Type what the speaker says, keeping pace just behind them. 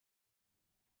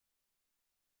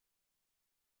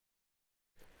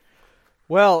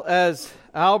Well, as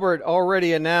Albert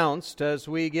already announced, as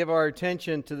we give our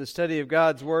attention to the study of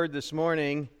God's Word this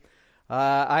morning,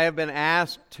 I have been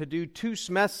asked to do two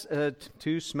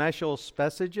special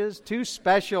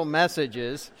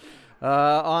messages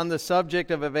on the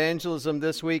subject of evangelism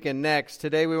this week and next.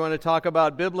 Today we want to talk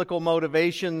about biblical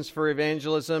motivations for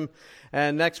evangelism,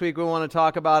 and next week we want to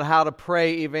talk about how to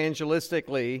pray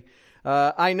evangelistically.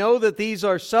 I know that these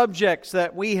are subjects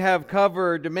that we have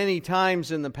covered many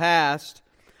times in the past,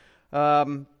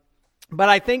 but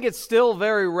I think it's still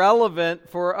very relevant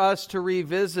for us to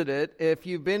revisit it. If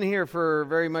you've been here for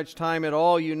very much time at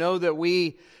all, you know that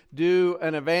we do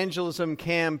an evangelism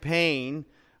campaign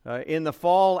in the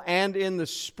fall and in the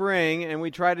spring, and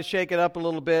we try to shake it up a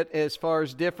little bit as far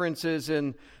as differences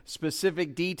in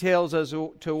specific details as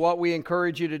to what we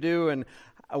encourage you to do and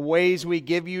ways we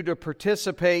give you to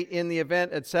participate in the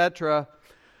event, etc.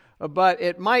 But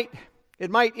it might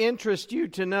interest you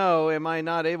to know, am I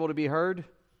not able to be heard?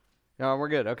 No, we're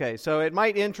good. Okay, so it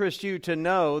might interest you to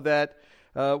know that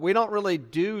we don't really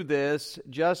do this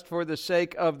just for the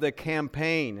sake of the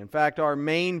campaign. In fact, our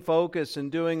main focus in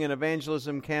doing an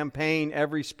evangelism campaign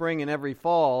every spring and every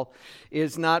fall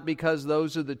is not because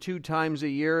those are the 2 times a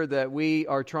year that we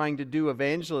are trying to do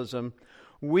evangelism.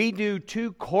 We do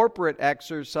 2 corporate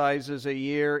exercises a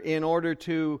year in order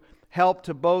to help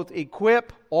to both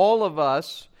equip all of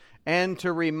us and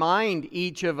to remind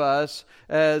each of us,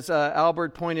 as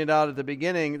Albert pointed out at the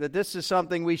beginning, that this is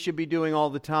something we should be doing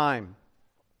all the time.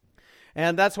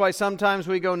 And that's why sometimes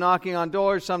we go knocking on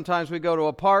doors, sometimes we go to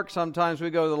a park, sometimes we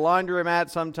go to the laundromat,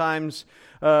 sometimes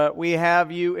we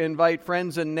have you invite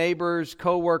friends and neighbors,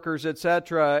 co-workers,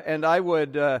 etc. And I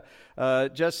would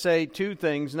just say 2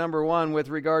 things. Number 1, with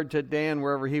regard to Dan,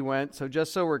 wherever he went. So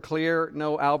just so we're clear,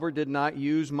 no, Albert did not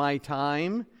use my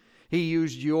time. He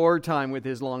used your time with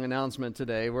his long announcement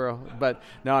today. But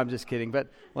no, I'm just kidding. But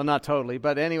well, not totally.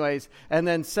 But anyways, and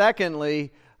then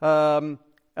secondly,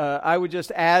 I would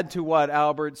just add to what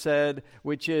Albert said,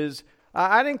 which is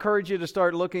I'd encourage you to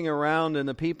start looking around and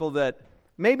the people that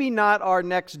maybe not are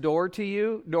next door to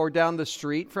you or down the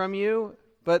street from you,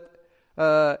 but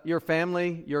your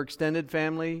family, your extended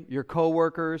family, your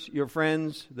coworkers, your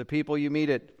friends, the people you meet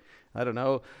at, I don't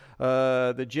know,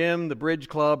 the gym, the bridge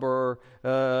club, or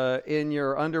in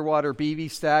your underwater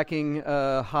BB stacking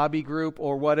hobby group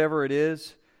or whatever it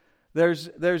is.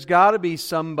 There's got to be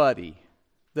somebody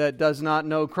that does not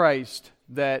know Christ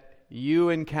that you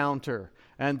encounter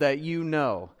and that you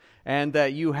know and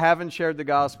that you haven't shared the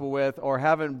gospel with or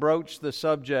haven't broached the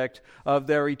subject of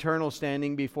their eternal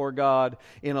standing before God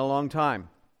in a long time.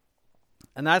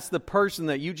 And that's the person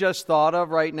that you just thought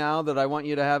of right now that I want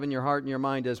you to have in your heart and your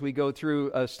mind as we go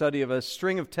through a study of a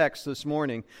string of texts this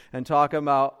morning and talk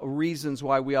about reasons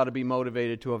why we ought to be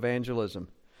motivated to evangelism.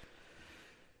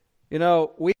 You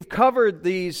know, we've covered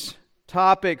these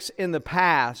topics in the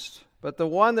past, but the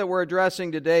one that we're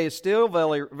addressing today is still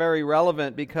very, very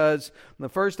relevant because,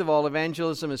 first of all,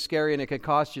 evangelism is scary and it could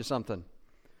cost you something.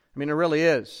 I mean, it really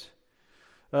is.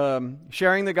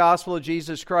 Sharing the gospel of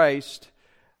Jesus Christ,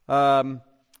 from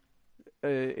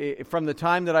the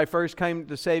time that I first came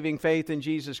to saving faith in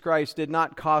Jesus Christ, did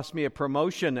not cost me a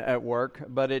promotion at work,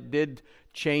 but it did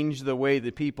change the way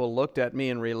that people looked at me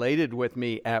and related with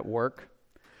me at work.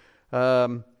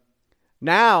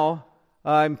 Now,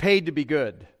 I'm paid to be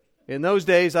good. In those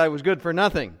days, I was good for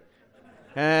nothing.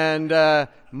 And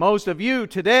most of you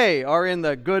today are in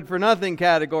the good for nothing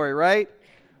category, right?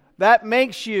 That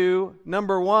makes you,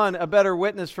 number 1, a better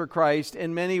witness for Christ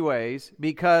in many ways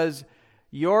because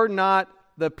you're not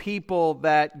the people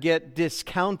that get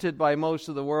discounted by most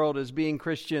of the world as being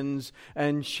Christians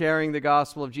and sharing the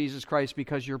gospel of Jesus Christ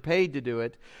because you're paid to do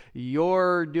it.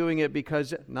 You're doing it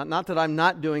because, not that I'm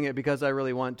not doing it because I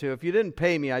really want to. If you didn't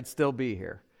pay me, I'd still be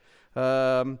here.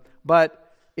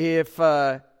 But if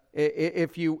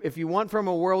you want from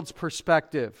a world's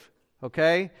perspective,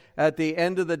 okay, at the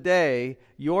end of the day,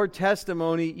 your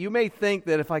testimony, you may think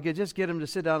that if I could just get them to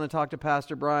sit down and talk to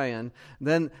Pastor Brian,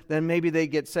 then maybe they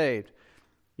get saved.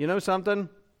 You know something?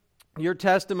 Your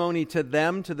testimony to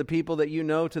them, to the people that you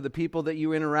know, to the people that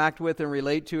you interact with and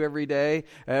relate to every day,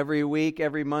 every week,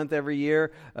 every month, every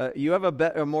year, you have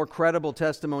a more credible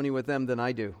testimony with them than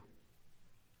I do.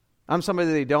 I'm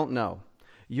somebody they don't know.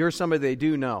 You're somebody they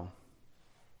do know.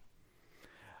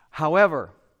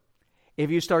 However, if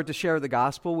you start to share the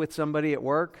gospel with somebody at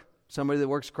work, somebody that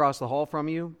works across the hall from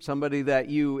you, somebody that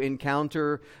you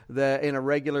encounter in a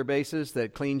regular basis,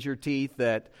 that cleans your teeth,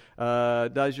 that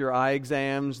does your eye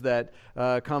exams, that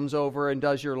comes over and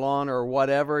does your lawn or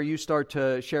whatever, you start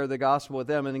to share the gospel with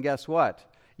them, and then guess what?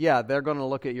 Yeah, they're going to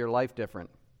look at your life different.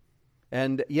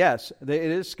 And yes, it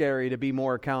is scary to be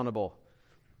more accountable.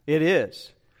 It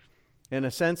is. In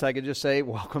a sense, I could just say,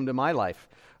 welcome to my life.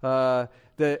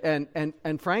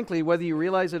 And frankly, whether you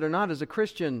realize it or not, as a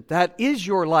Christian, that is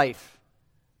your life.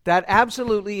 That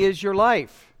absolutely is your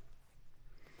life.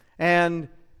 And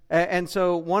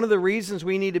so one of the reasons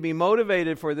we need to be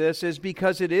motivated for this is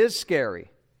because it is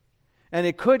scary. And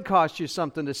it could cost you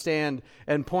something to stand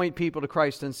and point people to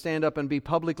Christ and stand up and be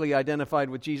publicly identified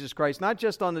with Jesus Christ, not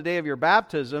just on the day of your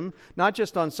baptism, not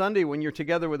just on Sunday when you're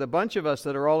together with a bunch of us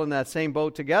that are all in that same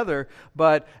boat together,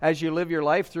 but as you live your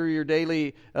life through your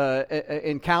daily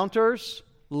encounters,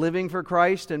 living for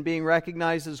Christ and being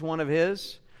recognized as one of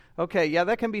His. Okay, yeah,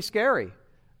 that can be scary,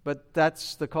 but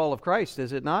that's the call of Christ,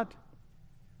 is it not?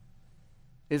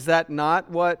 Is that not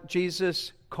what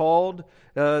Jesus called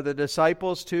the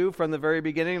disciples to from the very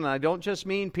beginning? And I don't just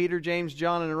mean Peter, James,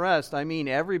 John, and the rest. I mean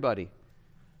everybody.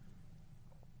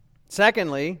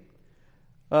 Secondly,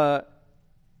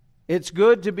 it's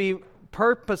good to be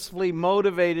purposefully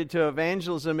motivated to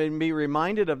evangelism and be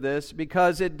reminded of this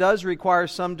because it does require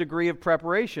some degree of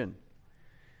preparation.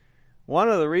 One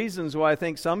of the reasons why I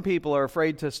think some people are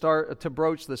afraid to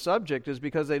broach the subject is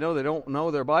because they don't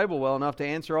know their Bible well enough to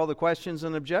answer all the questions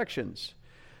and objections.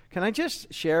 Can I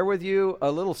just share with you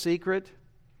a little secret?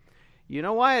 You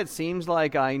know why it seems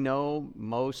like I know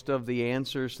most of the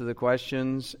answers to the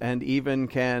questions and even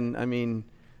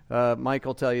Mike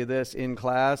will tell you this in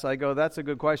class. I go, that's a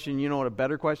good question. You know what a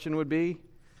better question would be?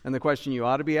 And the question you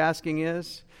ought to be asking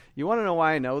is? You want to know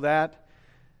why I know that?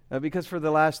 Because for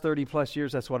the last 30 plus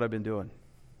years, that's what I've been doing.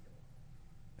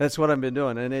 That's what I've been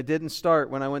doing. And it didn't start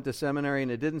when I went to seminary, and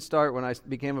it didn't start when I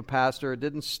became a pastor. It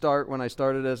didn't start when I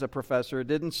started as a professor. It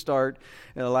didn't start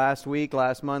last week,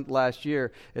 last month, last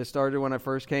year. It started when I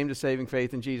first came to saving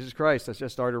faith in Jesus Christ. I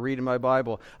just started reading my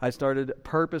Bible. I started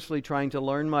purposely trying to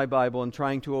learn my Bible and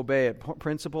trying to obey it,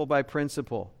 principle by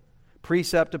principle,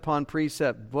 precept upon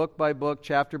precept, book by book,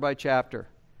 chapter by chapter.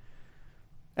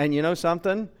 And you know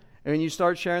something? And when you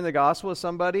start sharing the gospel with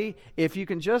somebody, if you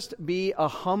can just be a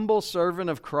humble servant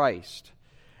of Christ,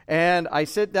 and I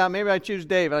sit down, maybe I choose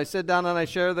Dave, and I sit down and I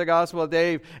share the gospel with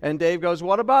Dave, and Dave goes,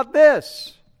 what about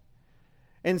this?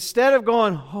 Instead of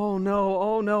going, oh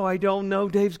no, I don't know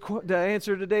the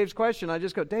answer to Dave's question, I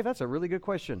just go, Dave, that's a really good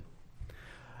question.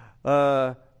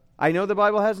 I know the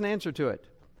Bible has an answer to it.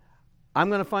 I'm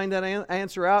going to find that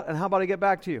answer out, and how about I get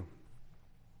back to you?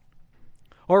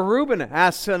 Or Reuben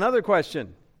asks another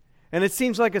question. And it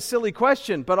seems like a silly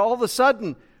question, but all of a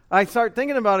sudden, I start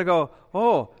thinking about it and go,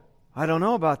 oh, I don't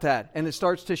know about that. And it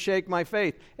starts to shake my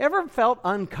faith. Ever felt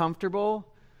uncomfortable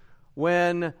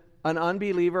when an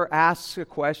unbeliever asks a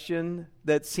question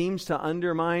that seems to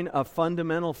undermine a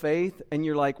fundamental faith, and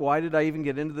you're like, why did I even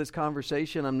get into this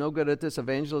conversation? I'm no good at this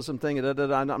evangelism thing.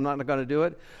 I'm not going to do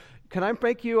it.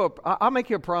 I'll make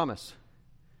you a promise.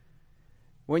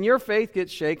 When your faith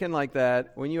gets shaken like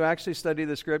that, when you actually study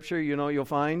the Scripture, you know what you'll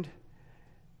find?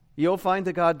 You'll find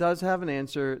that God does have an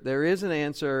answer. There is an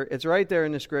answer. It's right there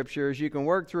in the Scriptures. You can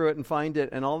work through it and find it.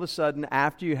 And all of a sudden,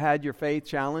 after you had your faith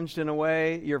challenged in a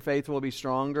way, your faith will be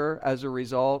stronger as a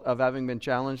result of having been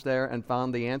challenged there and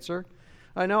found the answer.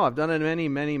 I know. I've done it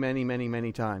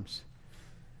many times.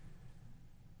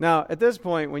 Now, at this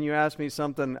point, when you ask me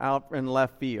something out in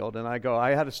left field, and I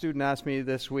had a student ask me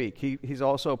this week. He's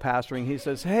also pastoring. He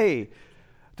says, hey,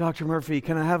 Dr. Murphy,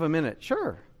 can I have a minute?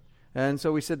 Sure. And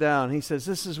so we sit down. He says,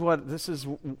 this is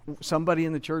somebody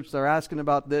in the church, they're asking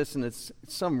about this, and it's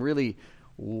some really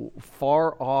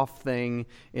far off thing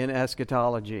in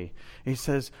eschatology. He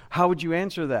says, how would you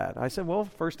answer that? I said, well,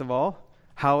 first of all,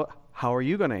 how are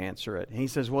you going to answer it? And he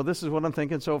says, well, this is what I'm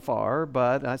thinking so far.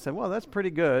 But I said, well, that's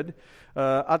pretty good.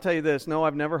 I'll tell you this. No,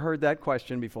 I've never heard that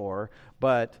question before.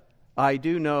 But I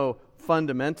do know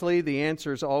fundamentally the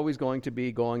answer is always going to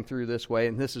be going through this way.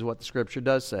 And this is what the Scripture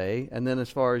does say. And then as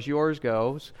far as yours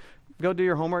goes, go do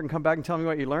your homework and come back and tell me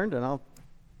what you learned. And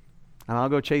I'll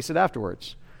go chase it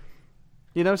afterwards.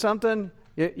 You know something?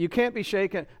 You can't be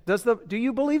shaken. Do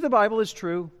you believe the Bible is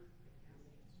true?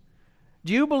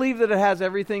 Do you believe that it has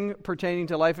everything pertaining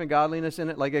to life and godliness in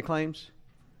it like it claims?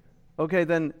 Okay,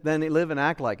 then live and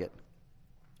act like it.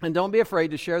 And don't be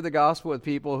afraid to share the gospel with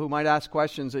people who might ask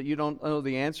questions that you don't know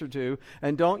the answer to.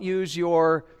 And don't use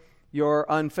your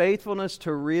unfaithfulness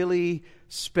to really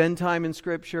spend time in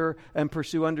Scripture and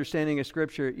pursue understanding of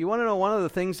Scripture. You want to know one of the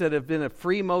things that have been a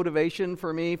free motivation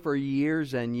for me for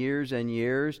years and years and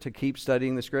years to keep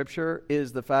studying the Scripture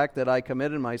is the fact that I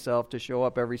committed myself to show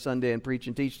up every Sunday and preach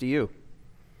and teach to you.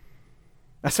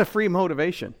 That's a free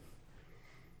motivation.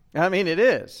 I mean, it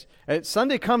is.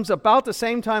 Sunday comes about the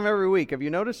same time every week. Have you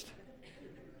noticed?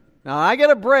 Now, I get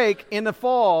a break in the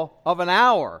fall of an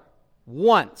hour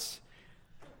once.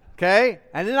 Okay?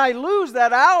 And then I lose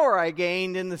that hour I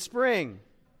gained in the spring.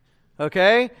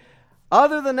 Okay?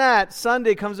 Other than that,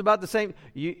 Sunday comes about the same.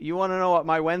 You want to know what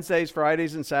my Wednesdays,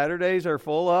 Fridays, and Saturdays are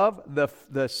full of?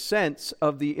 The sense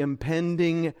of the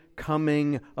impending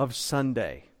coming of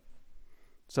Sunday.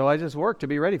 So I just work to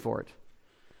be ready for it.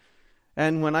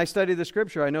 And when I study the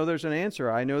Scripture, I know there's an answer.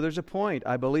 I know there's a point.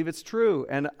 I believe it's true.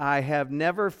 And I have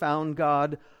never found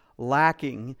God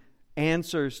lacking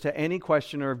answers to any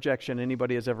question or objection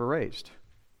anybody has ever raised.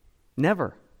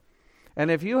 Never.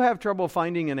 And if you have trouble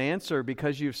finding an answer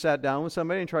because you've sat down with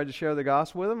somebody and tried to share the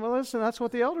gospel with them, well, listen, that's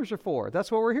what the elders are for.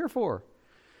 That's what we're here for.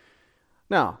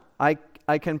 Now, I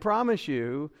can promise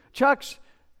you, Chuck's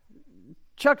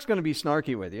going to be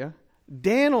snarky with you.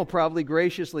 Dan will probably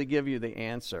graciously give you the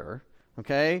answer.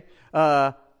 Okay?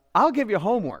 I'll give you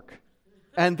homework,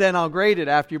 and then I'll grade it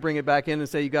after you bring it back in and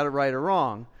say you got it right or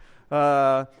wrong.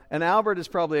 And Albert is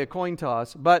probably a coin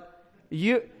toss, but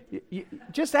you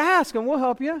just ask and we'll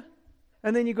help you.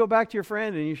 And then you go back to your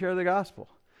friend and you share the gospel.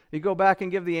 You go back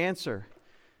and give the answer.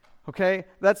 Okay?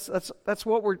 That's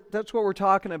what we're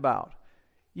talking about.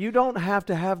 You don't have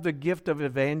to have the gift of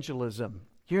evangelism.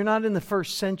 You're not in the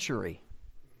first century.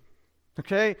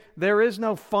 Okay? There is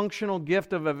no functional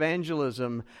gift of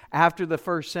evangelism after the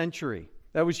first century.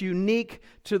 That was unique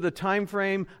to the time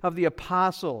frame of the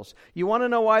apostles. You want to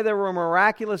know why there were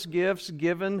miraculous gifts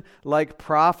given like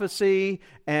prophecy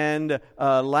and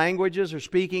languages or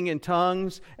speaking in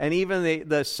tongues, and even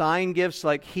the sign gifts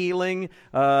like healing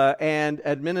and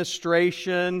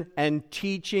administration and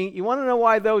teaching? You want to know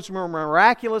why those were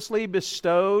miraculously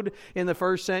bestowed in the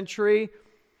first century?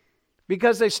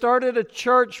 Because they started a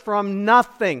church from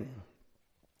nothing.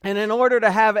 And in order to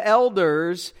have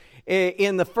elders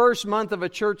in the first month of a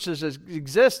church's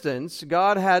existence,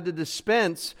 God had to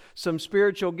dispense some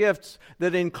spiritual gifts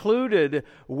that included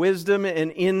wisdom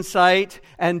and insight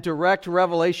and direct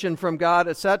revelation from God,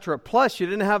 etc. Plus, you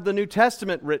didn't have the New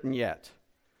Testament written yet.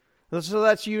 So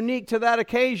that's unique to that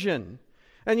occasion.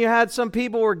 And you had some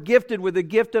people who were gifted with the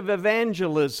gift of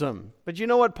evangelism. But you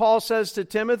know what Paul says to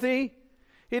Timothy?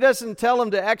 He doesn't tell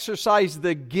him to exercise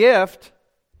the gift.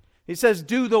 He says,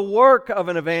 do the work of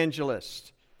an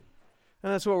evangelist.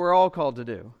 And that's what we're all called to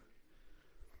do.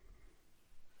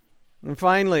 And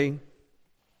finally,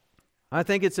 I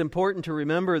think it's important to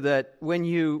remember that when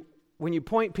you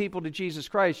point people to Jesus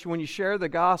Christ, when you share the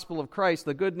gospel of Christ,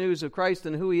 the good news of Christ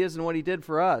and who He is and what He did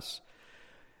for us,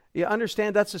 you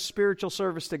understand that's a spiritual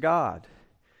service to God.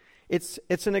 It's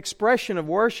an expression of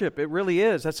worship. It really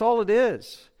is. That's all it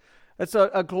is. It's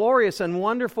a glorious and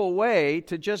wonderful way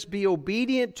to just be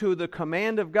obedient to the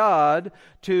command of God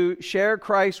to share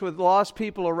Christ with lost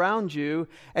people around you,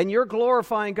 and you're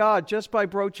glorifying God just by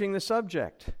broaching the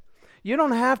subject. You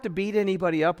don't have to beat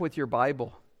anybody up with your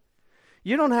Bible.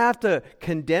 You don't have to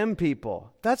condemn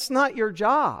people. That's not your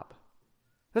job.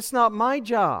 That's not my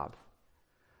job.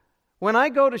 When I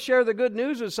go to share the good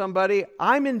news with somebody,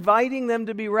 I'm inviting them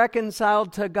to be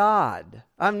reconciled to God.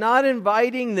 I'm not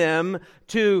inviting them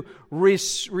to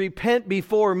repent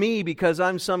before me because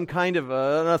I'm some kind of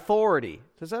an authority.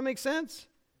 Does that make sense?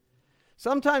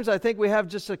 Sometimes I think we have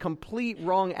just a complete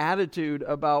wrong attitude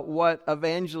about what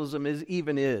evangelism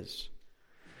even is.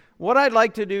 What I'd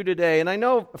like to do today, and I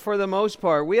know for the most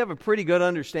part we have a pretty good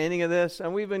understanding of this,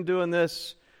 and we've been doing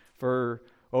this for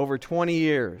over 20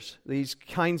 years, these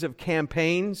kinds of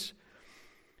campaigns.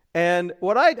 And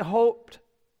what I hope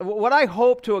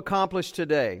to accomplish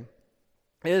today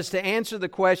is to answer the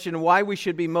question why we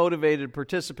should be motivated to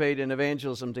participate in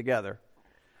evangelism together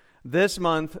this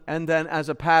month and then as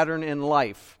a pattern in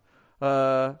life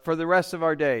for the rest of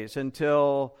our days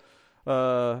until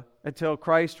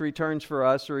Christ returns for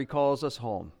us or He calls us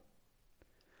home.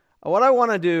 What I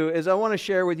want to do is I want to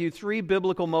share with you 3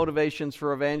 biblical motivations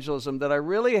for evangelism that I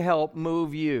really help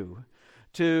move you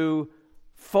to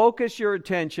focus your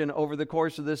attention over the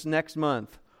course of this next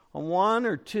month on 1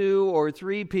 or 2 or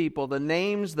 3 people, the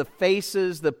names, the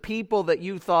faces, the people that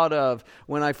you thought of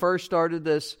when I first started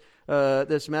this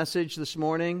message this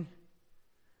morning.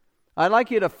 I'd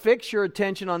like you to fix your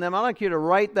attention on them. I'd like you to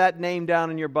write that name down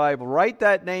in your Bible. Write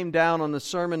that name down on the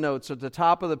sermon notes at the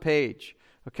top of the page.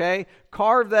 Okay?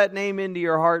 Carve that name into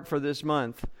your heart for this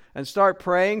month and start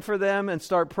praying for them and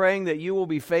start praying that you will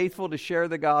be faithful to share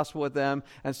the gospel with them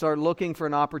and start looking for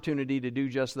an opportunity to do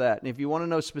just that. And if you want to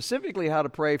know specifically how to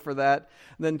pray for that,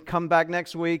 then come back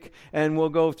next week and we'll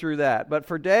go through that. But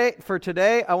for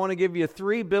today, I want to give you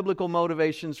 3 biblical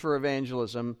motivations for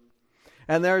evangelism.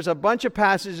 And there's a bunch of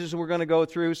passages we're going to go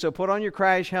through, so put on your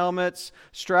crash helmets,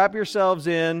 strap yourselves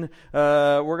in.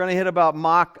 We're going to hit about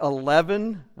Mach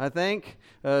 11, I think.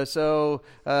 So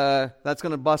that's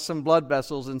going to bust some blood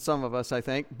vessels in some of us, I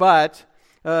think. But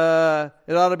it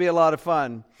ought to be a lot of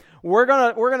fun. We're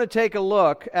going to take a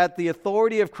look at the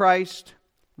authority of Christ,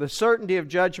 the certainty of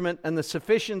judgment, and the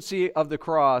sufficiency of the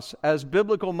cross as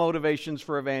biblical motivations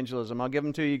for evangelism. I'll give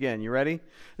them to you again. You ready?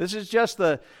 This is just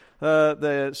the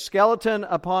skeleton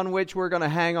upon which we're going to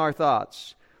hang our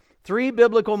thoughts. 3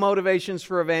 biblical motivations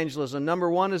for evangelism. Number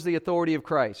 1 is the authority of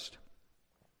Christ.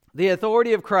 The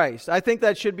authority of Christ. I think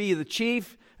that should be the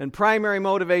chief and primary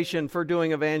motivation for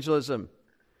doing evangelism.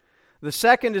 The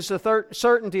second is the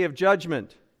certainty of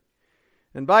judgment.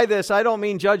 And by this, I don't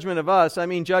mean judgment of us, I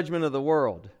mean judgment of the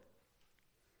world.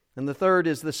 And the third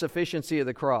is the sufficiency of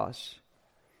the cross.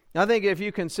 I think if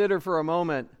you consider for a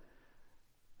moment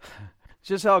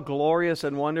just how glorious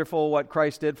and wonderful what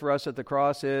Christ did for us at the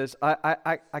cross is,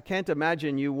 I can't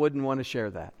imagine you wouldn't want to share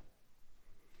that.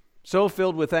 So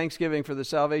filled with thanksgiving for the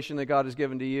salvation that God has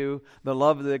given to you, the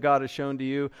love that God has shown to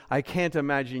you, I can't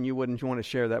imagine you wouldn't want to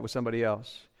share that with somebody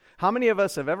else. How many of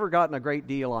us have ever gotten a great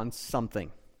deal on something?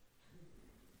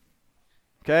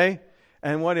 Okay?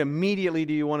 And what immediately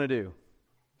do you want to do?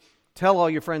 Tell all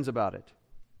your friends about it.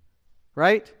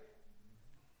 Right?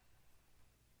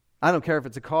 I don't care if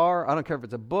it's a car. I don't care if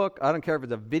it's a book. I don't care if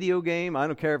it's a video game. I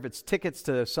don't care if it's tickets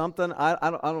to something.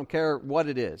 I don't care what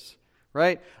it is.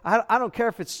 Right? I don't care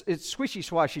if it's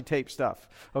swishy-swashy tape stuff.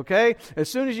 Okay? As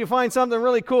soon as you find something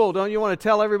really cool, don't you want to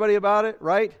tell everybody about it?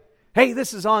 Right? Hey,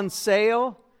 this is on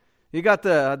sale. You got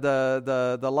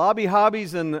the Lobby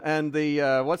Hobbies and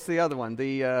the what's the other one?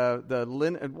 I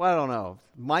don't know,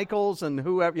 Michaels and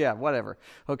whoever, yeah, whatever.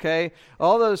 Okay,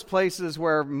 all those places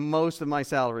where most of my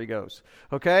salary goes.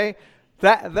 Okay,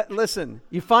 that listen,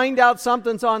 you find out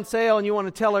something's on sale and you want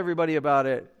to tell everybody about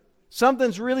it.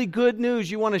 Something's really good news,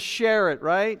 you want to share it,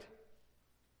 right?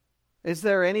 Is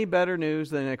there any better news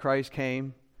than that Christ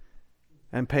came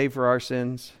and paid for our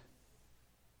sins?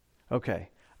 Okay,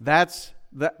 that's.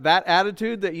 That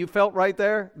attitude that you felt right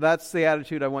there, that's the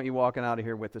attitude I want you walking out of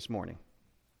here with this morning.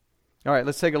 All right,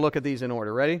 let's take a look at these in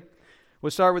order. Ready?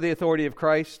 We'll start with the authority of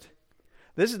Christ.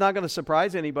 This is not going to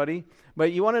surprise anybody,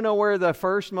 but you want to know where the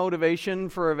first motivation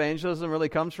for evangelism really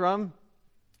comes from?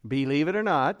 Believe it or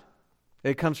not,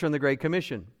 it comes from the Great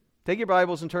Commission. Take your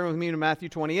Bibles and turn with me to Matthew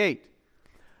 28.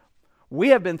 We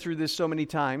have been through this so many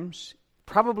times.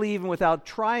 Probably even without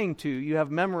trying to, you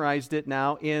have memorized it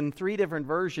now in 3 different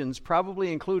versions,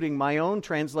 probably including my own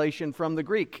translation from the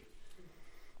Greek,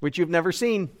 which you've never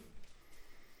seen.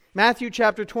 Matthew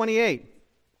chapter 28.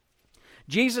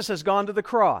 Jesus has gone to the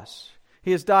cross.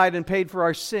 He has died and paid for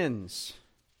our sins.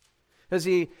 As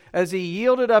he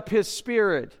yielded up his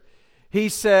spirit, he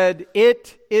said,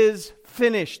 "It is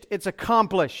finished. It's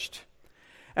accomplished."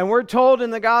 And we're told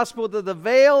in the gospel that the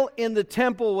veil in the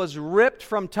temple was ripped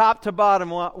from top to bottom.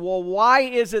 Well, why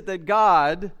is it that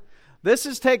God, this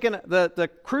is taken, the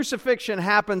crucifixion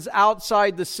happens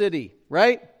outside the city,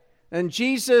 right? And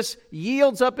Jesus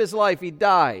yields up his life. He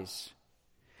dies.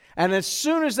 And as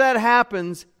soon as that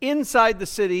happens, inside the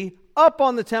city, up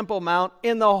on the Temple Mount,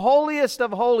 in the holiest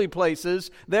of holy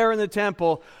places, there in the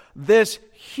temple, this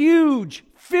huge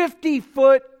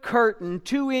 50-foot curtain,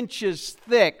 2 inches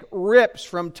thick, rips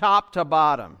from top to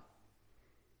bottom.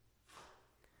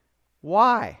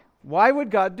 Why? Why would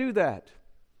God do that?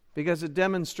 Because it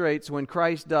demonstrates when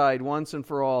Christ died once and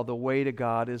for all, the way to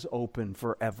God is open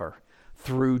forever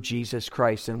through Jesus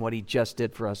Christ and what He just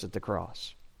did for us at the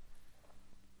cross.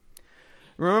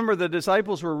 Remember, the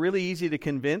disciples were really easy to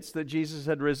convince that Jesus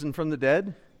had risen from the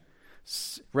dead.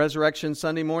 Resurrection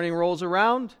Sunday morning rolls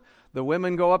around. The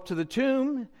women go up to the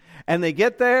tomb, and they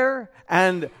get there,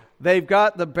 and they've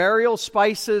got the burial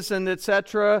spices and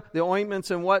etc., the ointments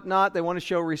and whatnot. They want to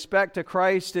show respect to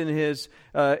Christ in his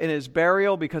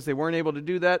burial because they weren't able to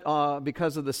do that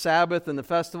because of the Sabbath and the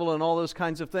festival and all those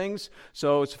kinds of things.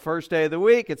 So it's the first day of the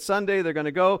week. It's Sunday. They're going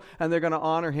to go and they're going to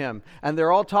honor him. And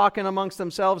they're all talking amongst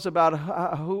themselves about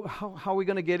how are we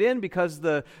going to get in because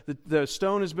the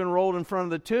stone has been rolled in front of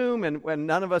the tomb and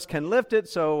none of us can lift it.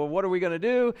 So what are we going to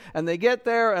do? And they get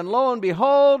there and lo and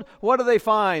behold, what do they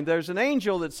find? There's an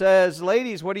angel that says,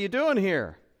 "Ladies, what are you doing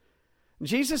here?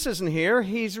 Jesus isn't here.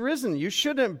 He's risen. You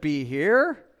shouldn't be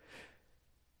here."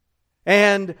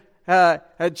 And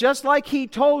just like he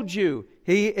told you,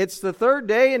 It's the third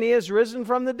day and he has risen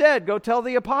from the dead. Go tell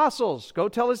the apostles. Go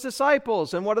tell his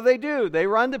disciples. And what do? They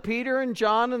run to Peter and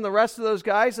John and the rest of those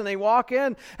guys, and they walk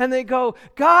in and they go,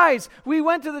 guys, we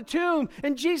went to the tomb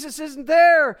and Jesus isn't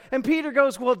there. And Peter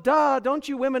goes, well, duh, don't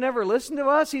you women ever listen to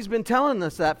us? He's been telling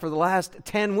us that for the last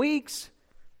 10 weeks.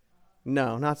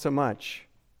 No, not so much.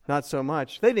 Not so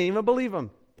much. They didn't even believe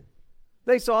him.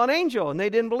 They saw an angel and they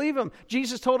didn't believe him.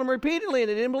 Jesus told them repeatedly and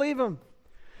they didn't believe him.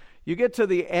 You get to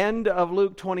the end of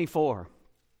Luke 24.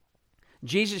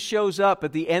 Jesus shows up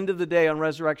at the end of the day on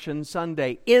Resurrection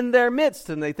Sunday in their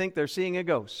midst, and they think they're seeing a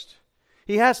ghost.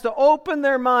 He has to open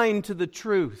their mind to the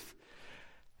truth.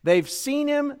 They've seen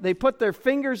him. They put their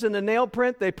fingers in the nail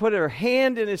print. They put their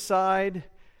hand in his side.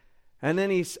 And then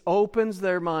he opens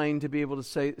their mind to be able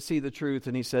to see the truth.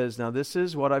 And he says, now this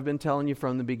is what I've been telling you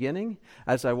from the beginning.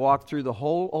 As I walk through the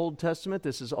whole Old Testament,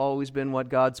 this has always been what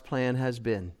God's plan has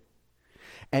been.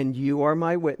 And you are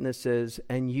my witnesses,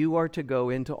 and you are to go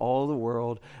into all the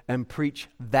world and preach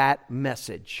that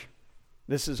message.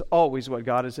 This is always what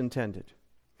God has intended.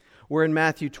 We're in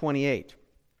Matthew 28.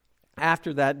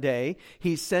 After that day,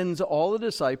 he sends all the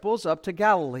disciples up to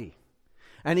Galilee.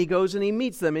 And he goes and he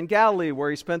meets them in Galilee,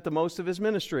 where he spent the most of his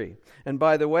ministry. And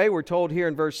by the way, we're told here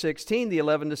in verse 16, the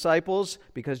 11 disciples,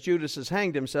 because Judas has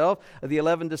hanged himself, the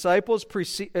 11 disciples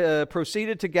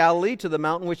proceeded to Galilee, to the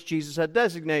mountain which Jesus had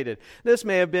designated. This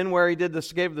may have been where he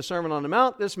gave the Sermon on the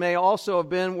Mount. This may also have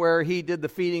been where he did the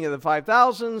feeding of the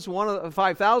 5,000, one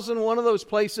of those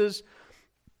places.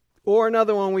 Or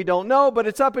another one we don't know, but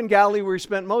it's up in Galilee where he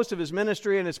spent most of his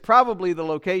ministry, and it's probably the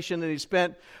location that he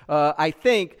spent,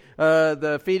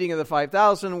 the feeding of the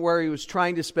 5,000, where he was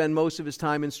trying to spend most of his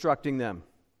time instructing them.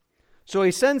 So he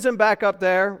sends them back up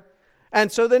there,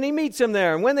 and so then he meets him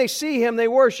there. And when they see him, they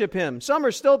worship him. Some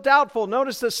are still doubtful.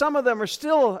 Notice that some of them are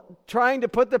still trying to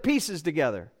put the pieces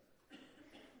together.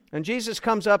 And Jesus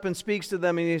comes up and speaks to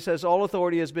them, and he says, all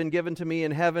authority has been given to me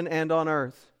in heaven and on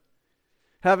earth.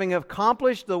 Having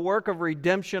accomplished the work of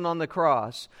redemption on the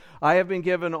cross, I have been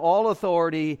given all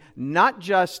authority, not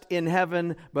just in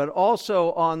heaven, but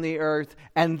also on the earth.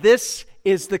 And this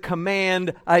is the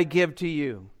command I give to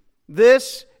you.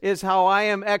 This is how I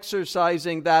am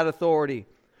exercising that authority.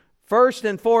 First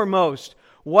and foremost,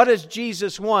 what does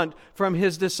Jesus want from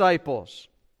his disciples?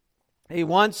 He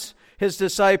wants his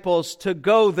disciples to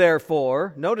go,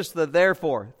 therefore. Notice the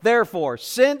therefore. Therefore,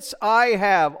 since I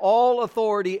have all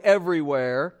authority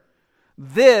everywhere,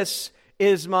 this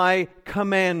is my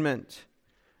commandment.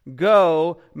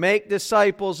 Go, make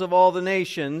disciples of all the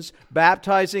nations,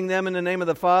 baptizing them in the name of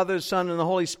the Father, the Son, and the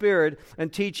Holy Spirit,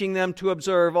 and teaching them to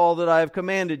observe all that I have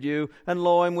commanded you. And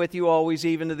lo, I'm with you always,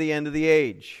 even to the end of the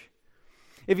age.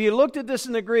 If you looked at this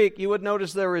in the Greek, you would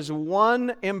notice there is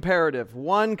one imperative,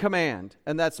 one command,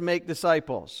 and that's make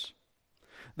disciples.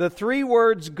 The three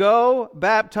words go,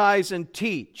 baptize, and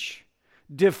teach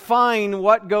define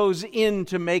what goes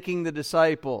into making the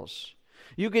disciples.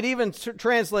 You could even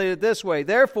translate it this way: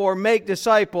 therefore, make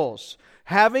disciples,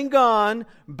 having gone,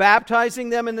 baptizing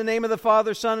them in the name of the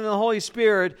Father, Son, and the Holy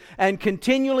Spirit, and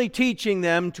continually teaching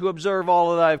them to observe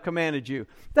all that I have commanded you.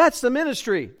 That's the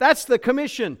ministry. That's the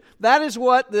commission. That is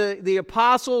what the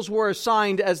apostles were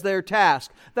assigned as their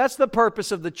task. That's the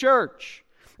purpose of the church.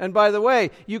 And by the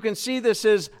way, you can see this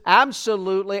is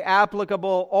absolutely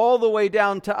applicable all the way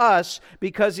down to us,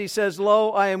 because he says,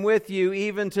 lo, I am with you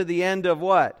even to the end of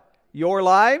what? Your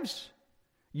lives?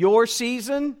 Your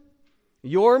season?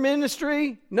 Your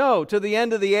ministry? No, to the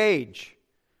end of the age.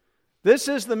 This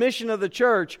is the mission of the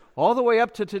church all the way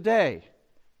up to today.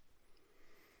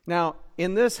 Now,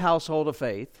 in this household of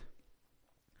faith,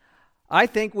 I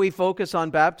think we focus on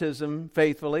baptism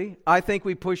faithfully. I think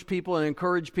we push people and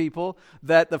encourage people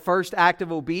that the first act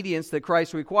of obedience that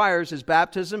Christ requires is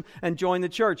baptism and join the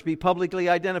church, be publicly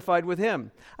identified with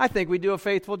Him. I think we do a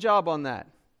faithful job on that.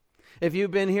 If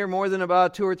you've been here more than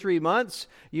about 2 or 3 months,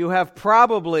 you have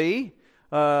probably...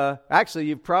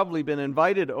 you've probably been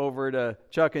invited over to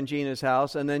Chuck and Gina's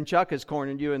house, and then Chuck has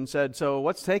cornered you and said, so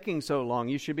what's taking so long?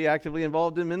 You should be actively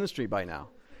involved in ministry by now,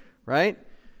 right?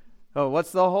 Oh,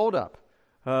 what's the holdup?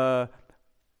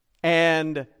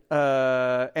 And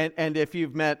if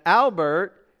you've met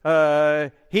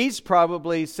Albert, he's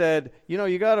probably said,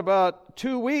 you got about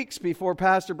 2 weeks before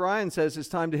Pastor Brian says it's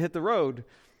time to hit the road,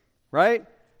 right?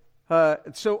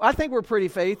 So I think we're pretty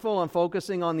faithful on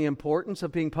focusing on the importance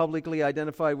of being publicly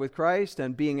identified with Christ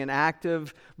and being an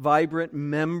active, vibrant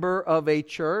member of a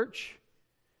church.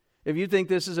 If you think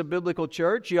this is a biblical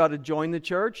church, you ought to join the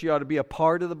church. You ought to be a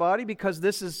part of the body, because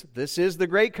this is the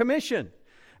Great Commission.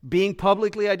 being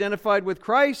publicly identified with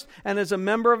Christ and as a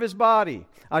member of His body.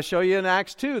 I'll show you in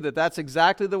Acts 2 that that's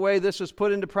exactly the way this was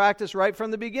put into practice right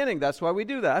from the beginning. That's why we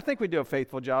do that. I think we do a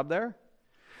faithful job there.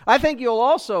 I think you'll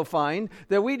also find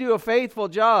that we do a faithful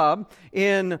job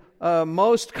in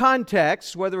most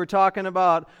contexts, whether we're talking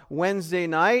about Wednesday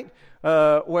night,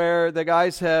 where the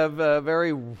guys have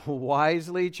very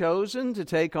wisely chosen to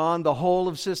take on the whole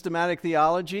of systematic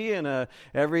theology in a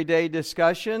everyday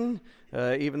discussion,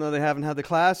 even though they haven't had the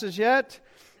classes yet.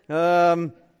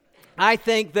 I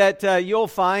think that you'll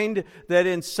find that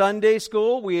in Sunday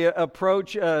school we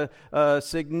approach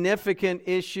significant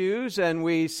issues and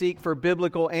we seek for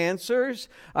biblical answers.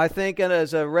 I think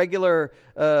as a regular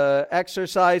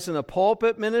exercise in the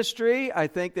pulpit ministry, I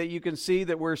think that you can see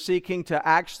that we're seeking to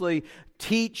actually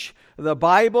teach the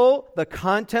Bible, the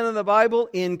content of the Bible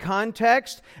in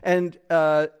context, and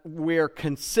we're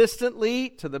consistently,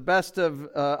 to the best of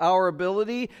our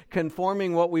ability,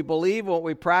 conforming what we believe, what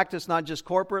we practice, not just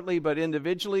corporately, but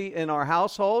individually in our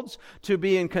households, to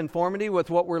be in conformity with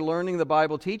what we're learning the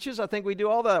Bible teaches. I think we do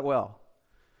all that well.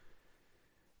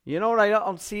 You know what I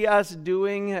don't see us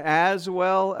doing as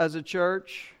well as a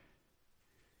church?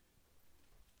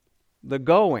 The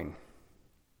going.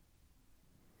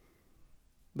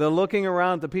 The looking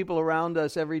around at the people around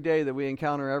us every day that we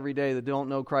encounter every day that don't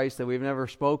know Christ, that we've never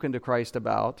spoken to Christ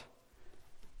about,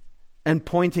 and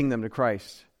pointing them to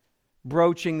Christ,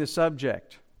 broaching the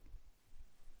subject.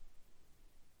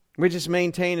 We just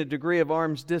maintain a degree of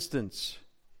arm's distance.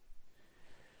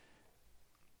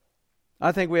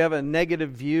 I think we have a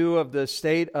negative view of the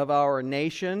state of our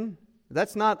nation.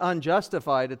 That's not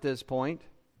unjustified at this point.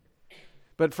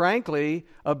 But frankly,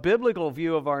 a biblical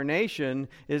view of our nation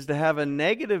is to have a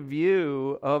negative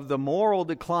view of the moral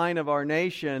decline of our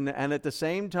nation and at the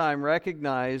same time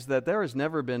recognize that there has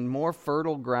never been more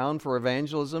fertile ground for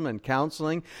evangelism and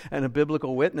counseling and a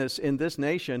biblical witness in this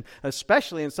nation,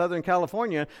 especially in Southern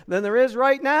California, than there is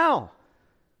right now.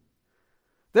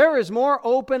 There is more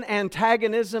open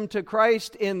antagonism to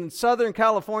Christ in Southern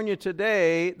California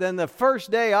today than the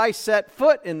first day I set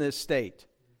foot in this state.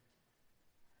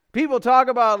 People talk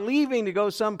about leaving to go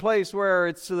someplace where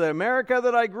it's the America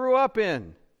that I grew up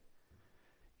in.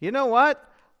 You know what?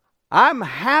 I'm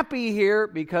happy here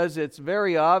because it's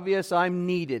very obvious I'm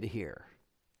needed here.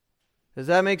 Does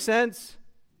that make sense?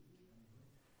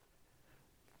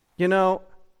 You know,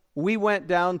 we went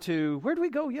down to, where did we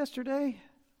go yesterday?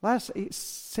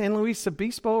 San Luis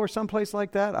Obispo or someplace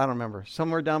like that? I don't remember.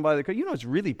 Somewhere down by the coast. You know, it's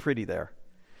really pretty there.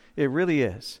 It really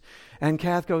is. And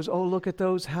Kath goes, oh, look at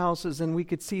those houses, and we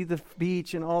could see the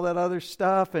beach and all that other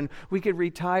stuff, and we could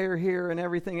retire here and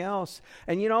everything else.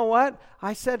 And you know what?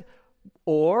 I said,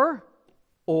 or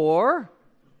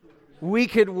we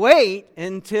could wait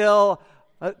until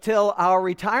our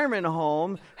retirement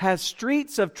home has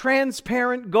streets of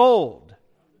transparent gold.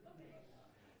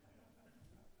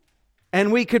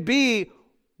 And we could be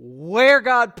where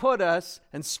God put us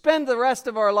and spend the rest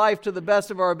of our life to the best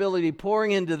of our ability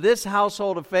pouring into this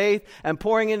household of faith and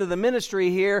pouring into the ministry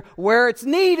here where it's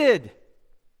needed.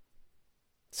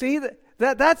 See,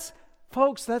 that's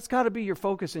folks, that's got to be your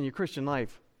focus in your Christian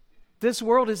life. This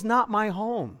world is not my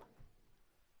home.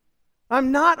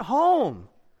 I'm not home.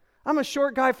 I'm a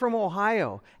short guy from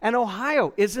Ohio, and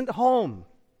Ohio isn't home.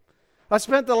 I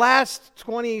spent the last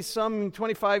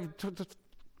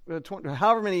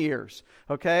however many years,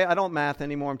 okay? I don't math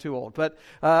anymore, I'm too old. But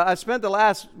I spent the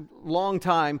last long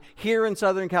time here in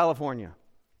Southern California.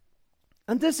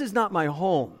 And this is not my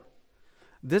home.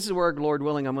 This is where, Lord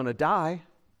willing, I'm going to die.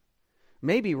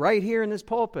 Maybe right here in this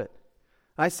pulpit.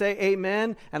 I say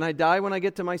amen, and I die when I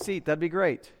get to my seat. That'd be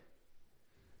great.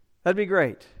 That'd be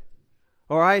great.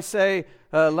 Or I say,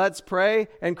 let's pray,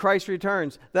 and Christ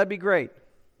returns. That'd be great.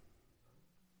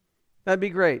 That'd be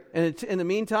great. And in the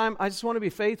meantime, I just want to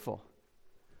be faithful.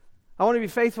 I want to be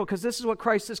faithful because this is what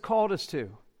Christ has called us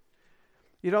to.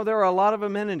 You know, there are a lot of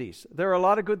amenities. There are a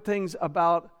lot of good things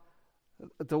about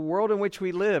the world in which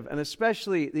we live, and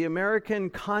especially the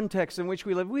American context in which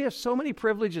we live. We have so many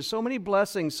privileges, so many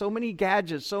blessings, so many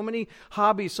gadgets, so many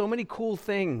hobbies, so many cool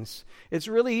things. It's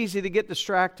really easy to get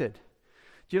distracted.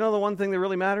 Do you know the one thing that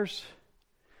really matters?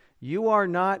 You are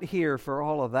not here for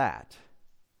all of that.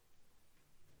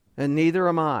 And neither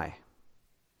am I.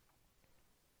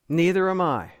 Neither am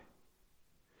I.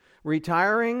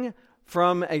 Retiring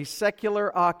from a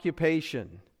secular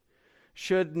occupation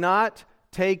should not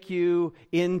take you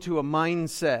into a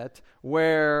mindset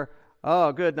where,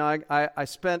 oh, good, now I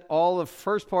spent all the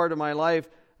first part of my life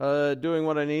doing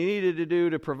what I needed to do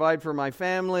to provide for my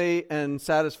family and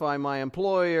satisfy my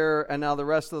employer, and now the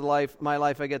rest of my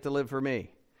life I get to live for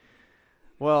me.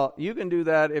 Well, you can do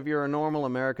that if you're a normal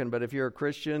American, but if you're a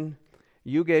Christian,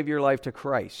 you gave your life to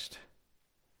Christ.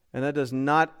 And that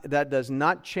does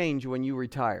not change when you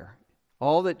retire.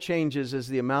 All that changes is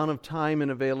the amount of time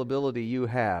and availability you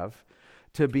have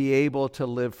to be able to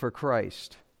live for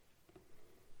Christ.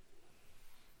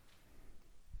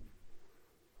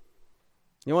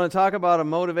 You want to talk about a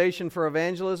motivation for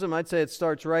evangelism? I'd say it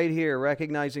starts right here,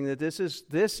 recognizing that this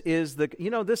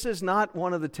is not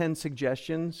one of the 10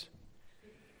 suggestions.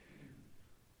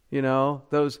 You know,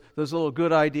 those little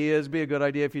good ideas. Be a good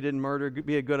idea if you didn't murder.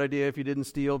 Be a good idea if you didn't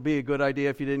steal. Be a good idea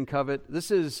if you didn't covet. This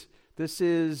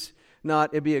is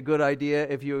not, it'd be a good idea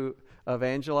if you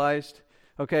evangelized.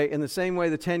 Okay, in the same way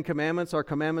the 10 commandments are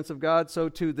commandments of God, so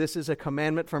too this is a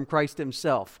commandment from Christ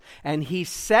himself. And he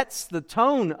sets the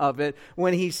tone of it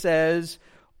when he says,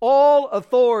 all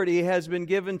authority has been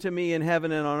given to me in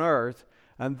heaven and on earth,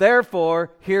 and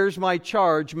therefore, here's my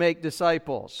charge, make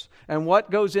disciples. And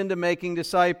what goes into making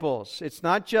disciples? It's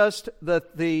not just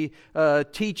the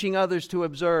teaching others to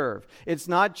observe. It's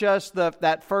not just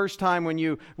that first time when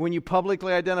you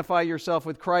publicly identify yourself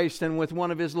with Christ and with one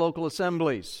of his local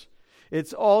assemblies.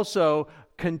 It's also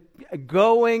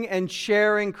going and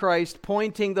sharing Christ,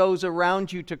 pointing those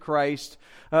around you to Christ,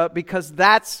 because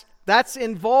that's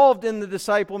involved in the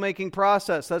disciple-making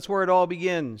process. That's where it all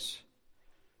begins.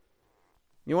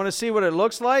 You want to see what it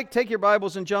looks like? Take your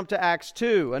Bibles and jump to Acts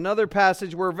 2, another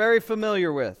passage we're very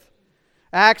familiar with.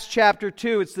 Acts chapter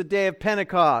 2, it's the day of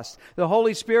Pentecost. The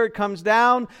Holy Spirit comes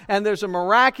down and there's a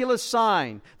miraculous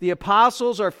sign. The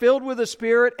apostles are filled with the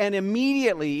Spirit, and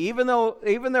immediately, even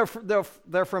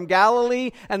they're from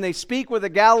Galilee and they speak with a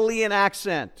Galilean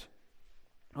accent.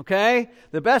 Okay?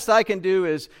 The best I can do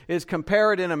is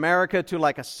compare it in America to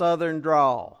like a southern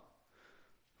drawl.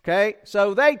 Okay?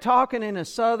 So they talking in a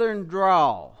southern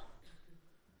drawl.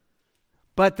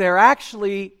 But they're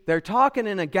talking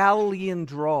in a Galilean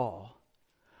drawl.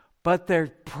 But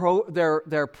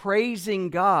they're praising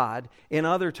God in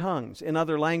other tongues, in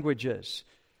other languages,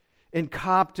 in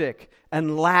Coptic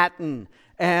and Latin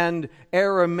and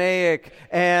Aramaic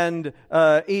and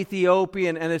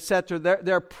Ethiopian and etc.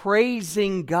 They're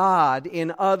praising God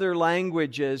in other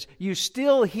languages. You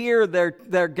still hear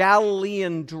their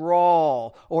Galilean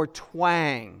drawl or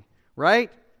twang,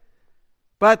 right?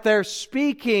 But they're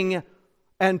speaking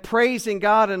and praising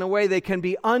God in a way they can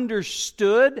be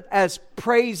understood as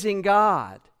praising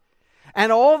God.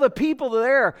 And all the people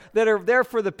there that are there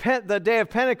for the day of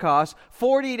Pentecost,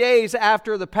 40 days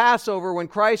after the Passover when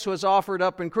Christ was offered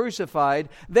up and crucified,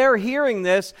 they're hearing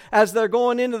this as they're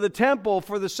going into the temple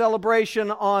for the celebration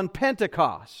on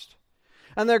Pentecost.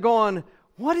 And they're going,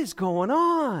 what is going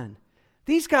on?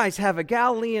 These guys have a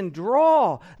Galilean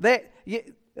drawl. They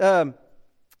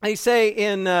say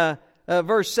in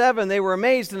verse 7, they were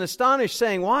amazed and astonished,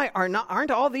 saying, why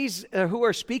aren't all these who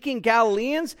are speaking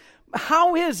Galileans?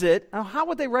 How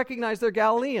would they recognize they're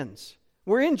Galileans?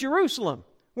 We're in Jerusalem.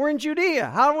 We're in Judea.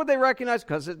 How would they recognize?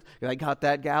 Because they got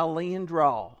that Galilean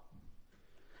drawl.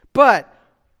 But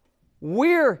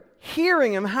we're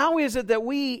hearing them. How is it that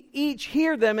we each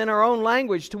hear them in our own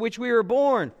language to which we were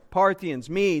born? Parthians,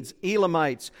 Medes,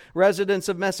 Elamites, residents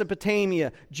of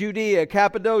Mesopotamia, Judea,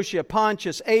 Cappadocia,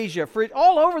 Pontus, Asia,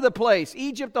 all over the place.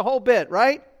 Egypt, the whole bit,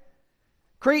 right?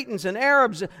 Cretans and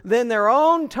Arabs, then their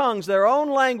own tongues, their own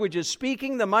languages,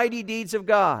 speaking the mighty deeds of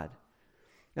God.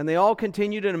 And they all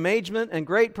continued in amazement and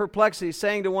great perplexity,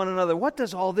 saying to one another, what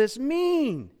does all this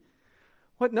mean?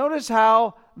 Notice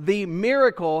how the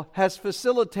miracle has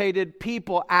facilitated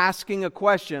people asking a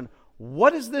question.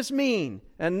 What does this mean?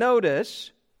 And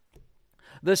notice,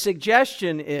 the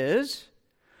suggestion is,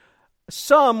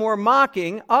 some were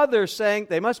mocking, others saying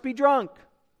they must be drunk.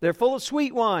 They're full of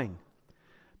sweet wine.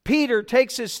 Peter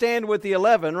takes his stand with the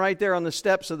 11 right there on the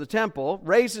steps of the temple,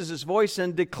 raises his voice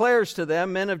and declares to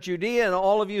them, men of Judea and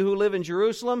all of you who live in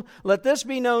Jerusalem, let this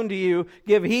be known to you,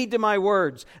 give heed to my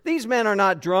words. These men are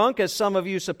not drunk, as some of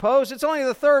you suppose. It's only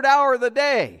the 3rd hour of the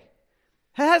day.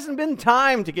 It hasn't been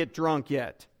time to get drunk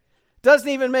yet. Doesn't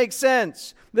even make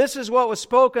sense. This is what was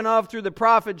spoken of through the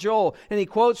prophet Joel, and he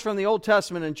quotes from the Old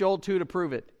Testament in Joel 2 to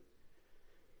prove it.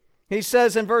 He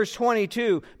says in verse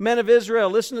 22, men of Israel,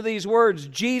 listen to these words.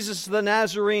 Jesus the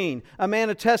Nazarene, a man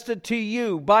attested to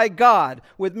you by God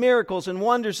with miracles and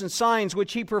wonders and signs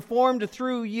which he performed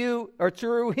through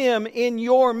him in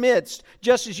your midst,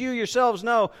 just as you yourselves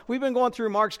know. We've been going through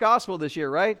Mark's gospel this year,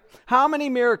 right? How many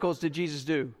miracles did Jesus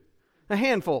do? A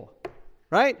handful,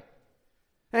 right?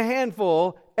 A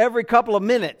handful every couple of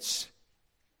minutes.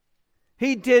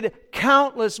 He did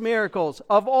countless miracles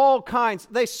of all kinds.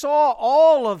 They saw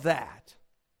all of that.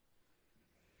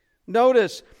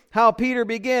 Notice how Peter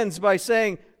begins by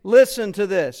saying, listen to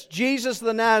this. Jesus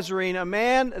the Nazarene, a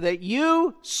man that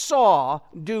you saw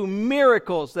do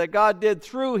miracles that God did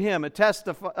through him,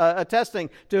 attesting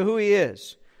to who he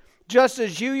is. Just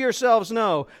as you yourselves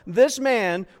know, this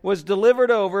man was delivered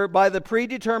over by the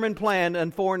predetermined plan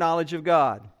and foreknowledge of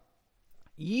God.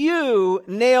 You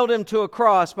nailed him to a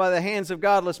cross by the hands of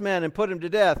godless men and put him to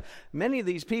death. Many of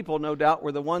these people, no doubt,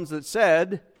 were the ones that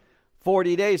said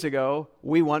 40 days ago,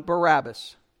 we want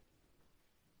Barabbas.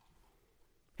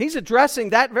 He's addressing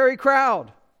that very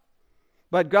crowd.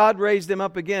 But God raised him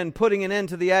up again, putting an end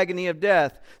to the agony of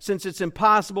death, since it's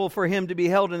impossible for him to be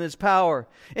held in his power.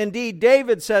 Indeed,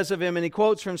 David says of him, and he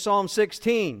quotes from Psalm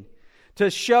 16, to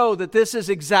show that this is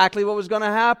exactly what was going to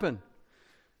happen.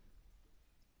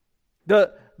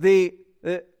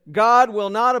 God will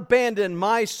not abandon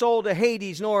my soul to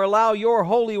Hades, nor allow your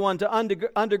Holy One to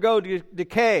undergo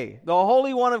decay. The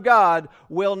Holy One of God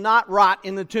will not rot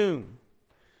in the tomb.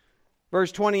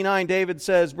 Verse 29, David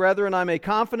says, Brethren, I may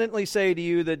confidently say to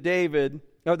you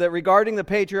that regarding the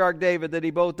patriarch David, that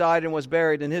he both died and was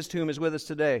buried, and his tomb is with us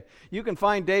today. You can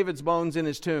find David's bones in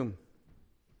his tomb.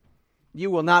 You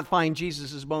will not find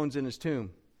Jesus' bones in his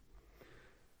tomb.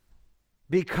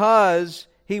 Because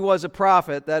he was a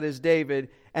prophet, that is David,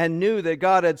 and knew that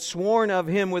God had sworn of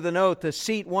him with an oath to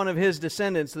seat one of his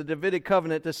descendants, the Davidic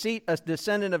covenant, to seat a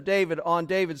descendant of David on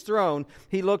David's throne,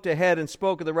 he looked ahead and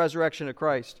spoke of the resurrection of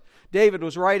Christ. David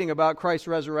was writing about Christ's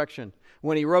resurrection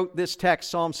when he wrote this text,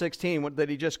 Psalm 16, that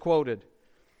he just quoted.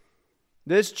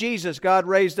 This Jesus God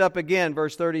raised up again,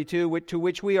 verse 32, to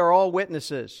which we are all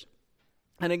witnesses.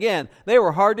 And again, they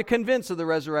were hard to convince of the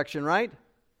resurrection, right?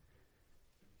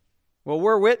 Well,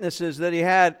 we're witnesses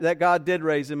that God did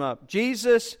raise him up.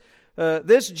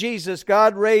 This Jesus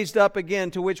God raised up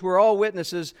again, to which we're all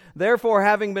witnesses. Therefore,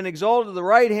 having been exalted to the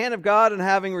right hand of God, and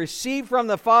having received from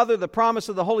the Father the promise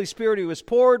of the Holy Spirit, who has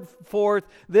poured forth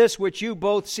this which you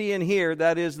both see and hear,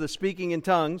 that is, the speaking in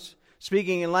tongues,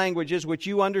 speaking in languages which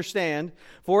you understand.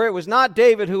 For it was not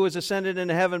David who was ascended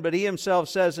into heaven, but he himself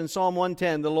says in Psalm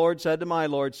 110, The Lord said to my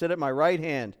Lord, Sit at my right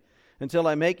hand, until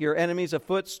I make your enemies a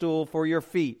footstool for your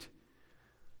feet.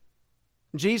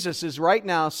 Jesus is right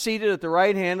now seated at the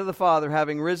right hand of the Father,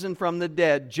 having risen from the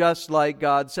dead, just like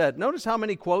God said. Notice how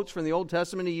many quotes from the Old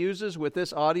Testament he uses with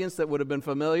this audience that would have been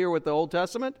familiar with the Old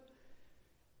Testament.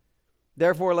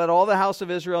 Therefore, let all the house of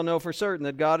Israel know for certain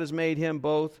that God has made him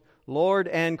both Lord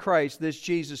and Christ, this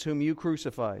Jesus whom you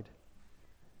crucified.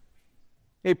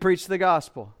 He preached the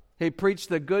gospel. He preached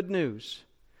the good news.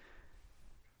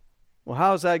 Well,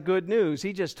 how's that good news?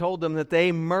 He just told them that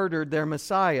they murdered their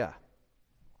Messiah.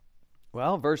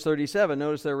 Well, verse 37,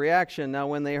 notice their reaction. Now,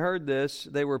 when they heard this,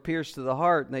 they were pierced to the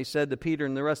heart, and they said to Peter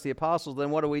and the rest of the apostles,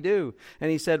 Then what do we do?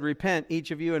 And he said, Repent, each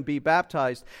of you, and be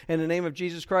baptized in the name of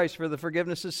Jesus Christ for the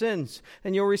forgiveness of sins,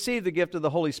 and you'll receive the gift of the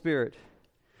Holy Spirit.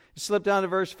 You slip down to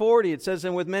verse 40. It says,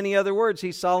 And with many other words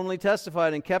he solemnly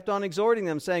testified and kept on exhorting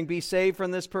them, saying, Be saved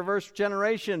from this perverse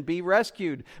generation. Be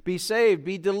rescued. Be saved.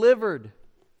 Be delivered.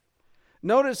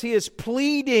 Notice he is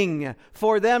pleading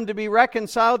for them to be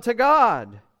reconciled to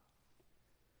God.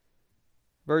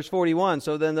 Verse 41,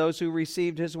 So then those who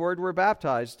received his word were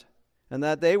baptized, and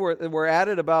that they were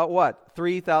added about what?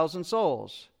 3,000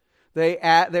 souls. They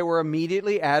were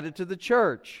immediately added to the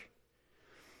church.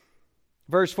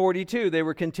 Verse 42, they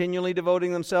were continually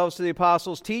devoting themselves to the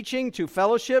apostles' teaching, to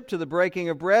fellowship, to the breaking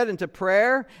of bread, and to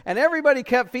prayer. And everybody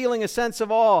kept feeling a sense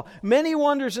of awe. Many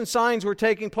wonders and signs were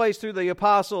taking place through the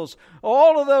apostles.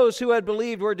 All of those who had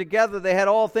believed were together. They had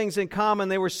all things in common.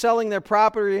 They were selling their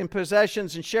property and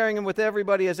possessions and sharing them with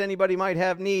everybody as anybody might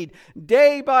have need.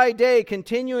 Day by day,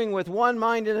 continuing with one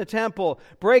mind in the temple,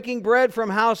 breaking bread from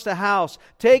house to house,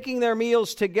 taking their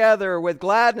meals together with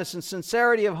gladness and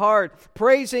sincerity of heart,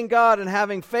 praising God and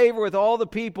having favor with all the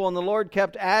people, and the Lord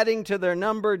kept adding to their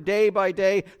number day by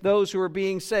day those who were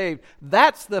being saved.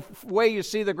 That's the way you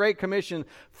see the Great Commission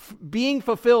being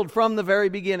fulfilled from the very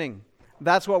beginning.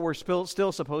 That's what we're still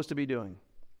supposed to be doing.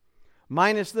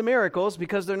 Minus the miracles,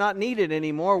 because they're not needed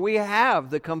anymore. We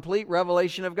have the complete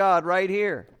revelation of God right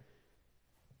here.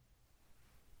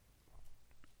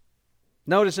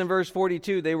 Notice in verse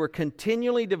 42, they were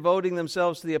continually devoting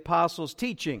themselves to the apostles'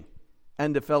 teaching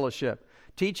and to fellowship.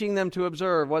 Teaching them to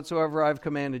observe whatsoever I've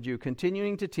commanded you.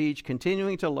 Continuing to teach,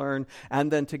 continuing to learn, and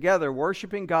then together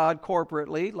worshiping God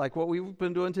corporately, like what we've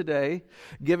been doing today,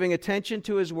 giving attention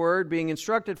to His Word, being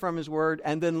instructed from His Word,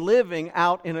 and then living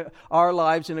out in our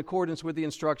lives in accordance with the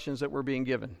instructions that we're being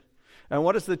given. And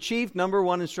what is the chief number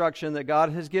one instruction that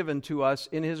God has given to us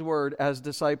in His Word as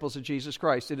disciples of Jesus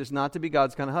Christ? It is not to be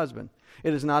God's kind of husband.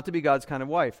 It is not to be God's kind of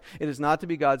wife. It is not to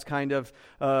be God's kind of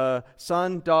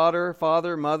son, daughter,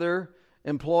 father, mother,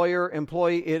 employer,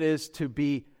 employee. It is to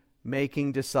be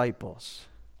making disciples.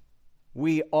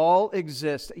 We all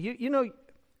exist. You know,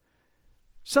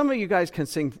 some of you guys can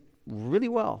sing really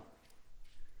well,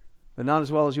 but not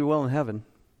as well as you will in heaven.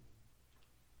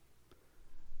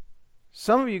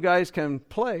 Some of you guys can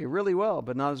play really well,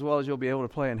 but not as well as you'll be able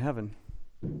to play in heaven.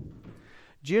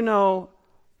 Do you know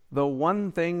the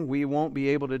one thing we won't be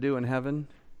able to do in heaven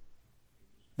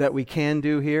that we can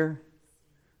do here?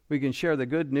 We can share the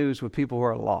good news with people who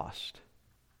are lost.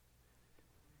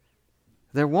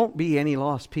 There won't be any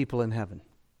lost people in heaven.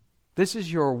 This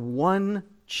is your one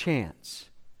chance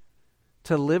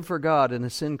to live for God in a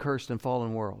sin-cursed and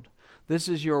fallen world. This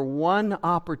is your one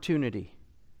opportunity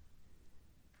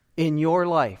in your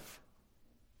life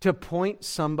to point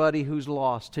somebody who's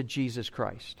lost to Jesus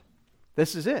Christ.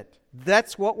 This is it.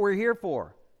 That's what we're here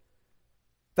for.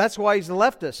 That's why He's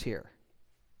left us here.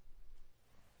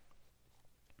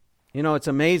 You know, it's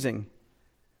amazing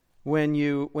when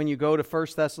you go to 1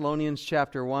 Thessalonians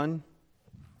chapter 1.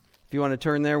 If you want to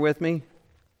turn there with me.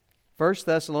 1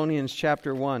 Thessalonians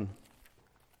chapter 1.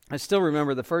 I still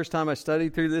remember the first time I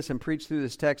studied through this and preached through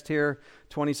this text here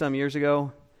 20-some years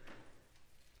ago,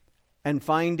 and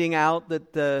finding out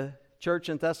that the church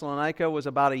in Thessalonica was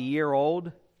about a year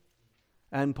old,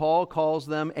 and Paul calls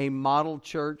them a model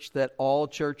church that all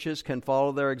churches can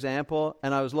follow their example.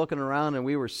 And I was looking around, and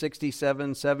we were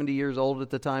 67, 70 years old at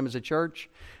the time as a church,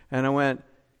 and I went,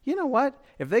 you know what?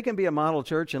 If they can be a model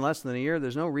church in less than a year,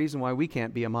 there's no reason why we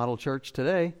can't be a model church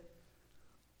today.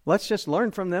 Let's just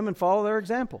learn from them and follow their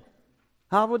example.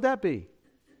 How would that be?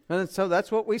 And so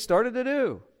that's what we started to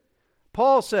do.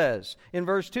 Paul says in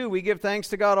verse 2, we give thanks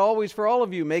to God always for all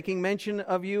of you, making mention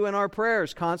of you in our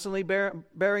prayers, constantly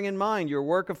bearing in mind your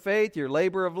work of faith, your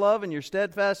labor of love, and your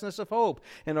steadfastness of hope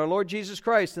in our Lord Jesus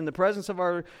Christ, in the presence of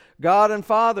our God and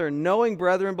Father, knowing,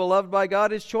 brethren, beloved by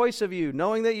God, His choice of you,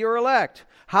 knowing that you're elect.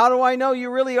 How do I know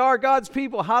you really are God's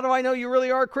people? How do I know you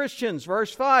really are Christians?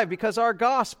 Verse 5, because our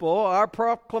gospel, our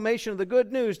proclamation of the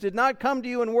good news, did not come to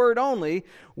you in word only.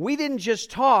 We didn't just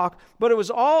talk, but it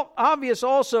was all obvious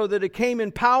also that it came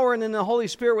in power and in the Holy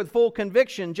Spirit with full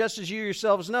conviction, just as you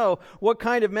yourselves know what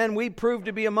kind of men we proved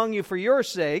to be among you for your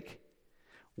sake.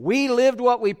 We lived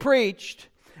what we preached,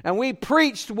 and we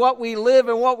preached what we live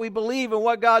and what we believe and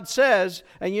what God says.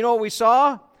 And you know what we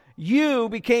saw? You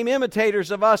became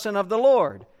imitators of us and of the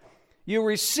Lord. You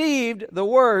received the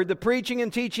word, the preaching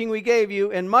and teaching we gave you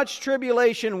in much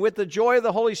tribulation with the joy of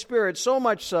the Holy Spirit, so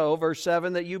much so, verse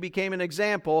 7, that you became an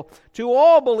example to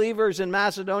all believers in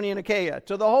Macedonia and Achaia,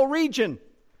 to the whole region.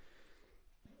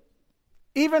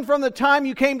 Even from the time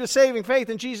you came to saving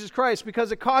faith in Jesus Christ,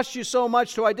 because it cost you so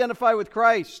much to identify with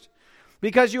Christ.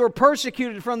 Because you were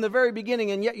persecuted from the very beginning,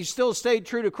 and yet you still stayed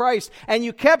true to Christ, and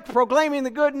you kept proclaiming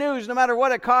the good news no matter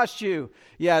what it cost you.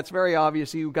 Yeah, it's very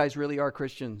obvious you guys really are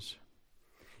Christians.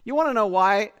 You want to know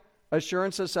why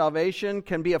assurance of salvation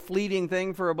can be a fleeting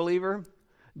thing for a believer?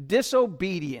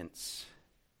 Disobedience.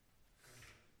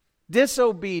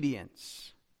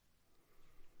 Disobedience.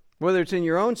 Whether it's in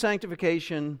your own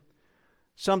sanctification,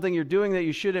 something you're doing that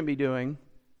you shouldn't be doing,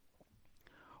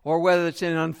 or whether it's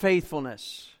in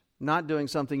unfaithfulness, not doing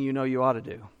something you know you ought to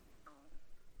do.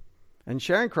 And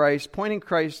sharing Christ, pointing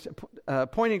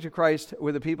to Christ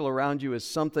with the people around you is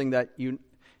something that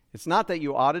it's not that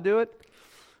you ought to do it.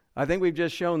 I think we've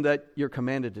just shown that you're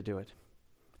commanded to do it.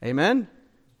 Amen?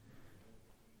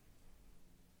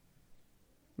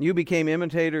 You became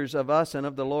imitators of us and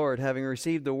of the Lord, having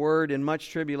received the word in much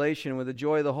tribulation with the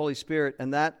joy of the Holy Spirit,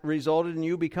 and that resulted in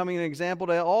you becoming an example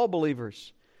to all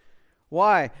believers.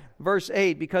 Why? Verse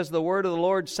 8, because the word of the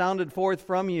Lord sounded forth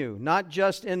from you, not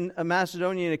just in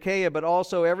Macedonia and Achaia, but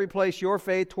also every place your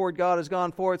faith toward God has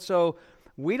gone forth, so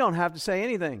we don't have to say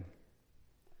anything.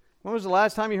 When was the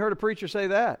last time you heard a preacher say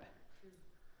that?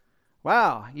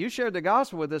 Wow, you shared the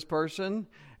gospel with this person,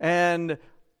 and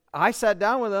I sat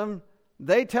down with them.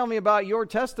 They tell me about your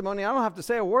testimony. I don't have to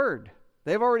say a word.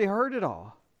 They've already heard it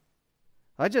all.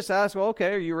 I just ask, well,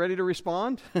 okay, are you ready to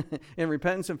respond in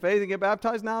repentance and faith and get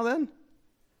baptized now then?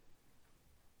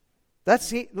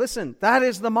 Listen, that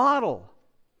is the model.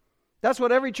 That's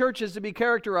what every church is to be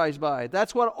characterized by.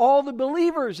 That's what all the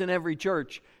believers in every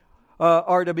church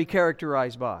are to be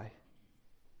characterized by.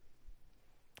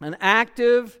 An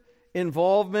active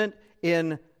involvement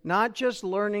in not just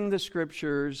learning the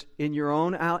Scriptures in your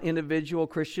own individual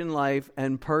Christian life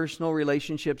and personal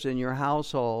relationships in your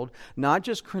household, not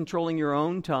just controlling your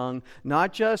own tongue,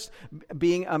 not just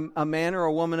being a man or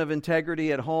a woman of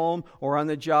integrity at home or on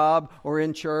the job or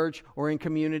in church or in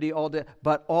community all day,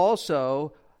 but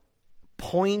also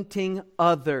pointing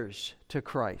others to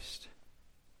Christ.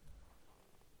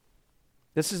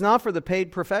 This is not for the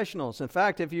paid professionals. In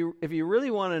fact, if you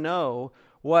really want to know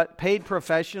what paid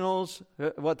professionals,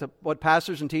 what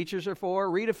pastors and teachers are for,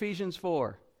 read Ephesians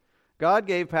 4. God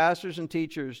gave pastors and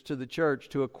teachers to the church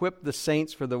to equip the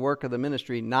saints for the work of the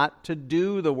ministry, not to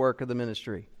do the work of the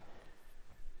ministry.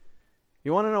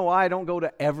 You want to know why I don't go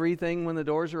to everything when the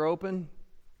doors are open?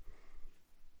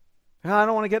 I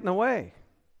don't want to get in the way.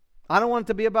 I don't want it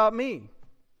to be about me.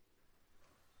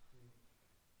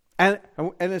 And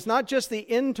it's not just the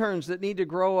interns that need to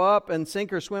grow up and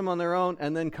sink or swim on their own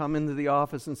and then come into the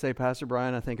office and say, Pastor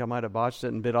Brian, I think I might have botched it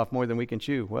and bit off more than we can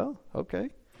chew. Well,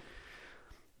 okay.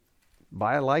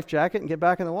 Buy a life jacket and get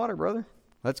back in the water, brother.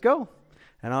 Let's go.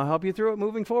 And I'll help you through it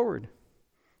moving forward.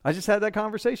 I just had that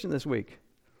conversation this week.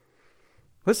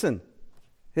 Listen,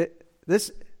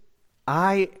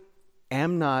 I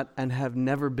am not and have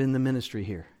never been the ministry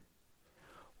here.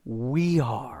 We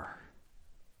are.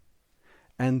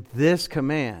 And this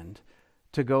command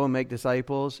to go and make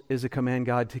disciples is a command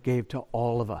God gave to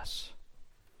all of us.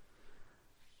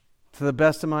 To the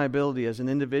best of my ability as an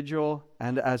individual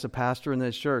and as a pastor in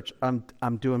this church,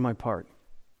 I'm doing my part.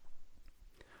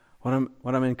 What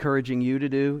I'm encouraging you to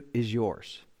do is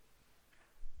yours.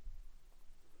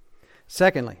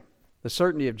 Secondly, the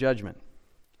certainty of judgment.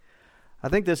 I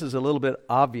think this is a little bit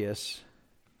obvious,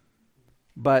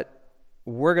 but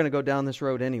we're going to go down this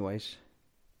road anyways.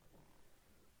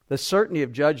 The certainty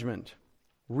of judgment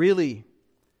really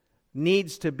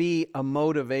needs to be a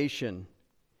motivation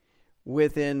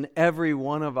within every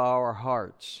one of our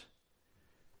hearts.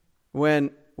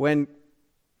 When in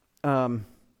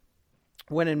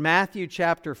Matthew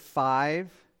chapter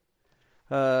 5,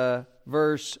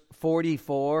 verse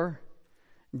 44,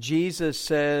 Jesus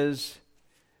says,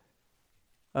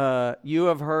 you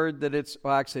have heard that it's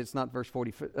not verse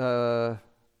 40.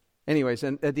 Anyways,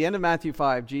 and at the end of Matthew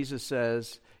 5, Jesus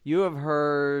says, you have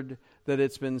heard that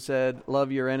it's been said,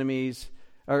 love your enemies,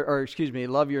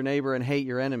 love your neighbor and hate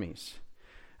your enemies.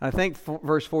 I think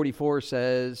verse 44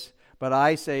 says, but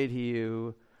I say to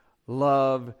you,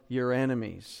 love your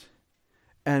enemies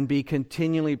and be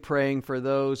continually praying for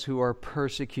those who are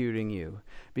persecuting you,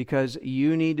 because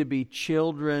you need to be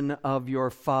children of your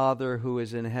Father who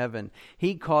is in heaven.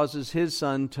 He causes His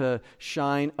sun to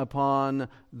shine upon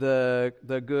the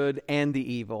good and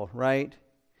the evil, right?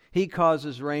 He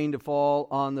causes rain to fall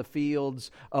on the fields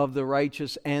of the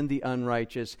righteous and the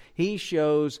unrighteous. He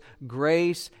shows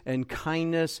grace and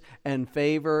kindness and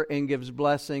favor and gives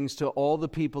blessings to all the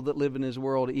people that live in His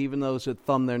world, even those that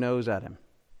thumb their nose at Him.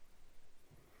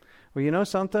 Well, you know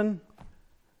something?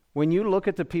 When you look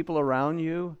at the people around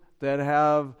you that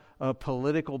have a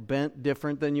political bent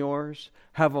different than yours,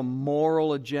 have a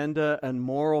moral agenda and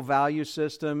moral value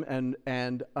system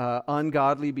and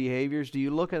ungodly behaviors, do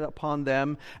you look upon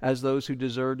them as those who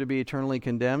deserve to be eternally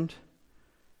condemned?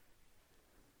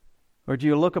 Or do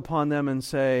you look upon them and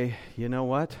say, you know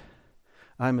what?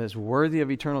 I'm as worthy of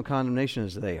eternal condemnation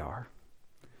as they are.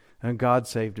 And God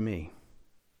saved me.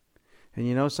 And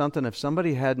you know something? If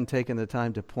somebody hadn't taken the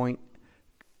time to point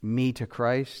me to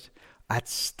Christ, I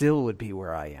still would be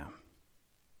where I am.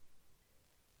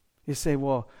 You say,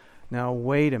 well, now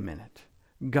wait a minute.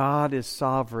 God is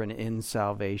sovereign in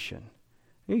salvation.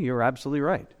 You're absolutely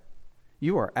right.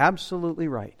 You are absolutely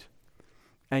right.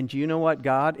 And do you know what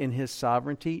God in His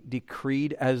sovereignty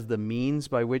decreed as the means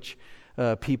by which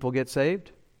people get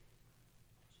saved?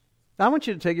 I want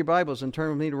you to take your Bibles and turn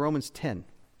with me to Romans 10.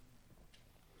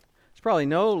 There's probably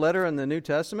no letter in the New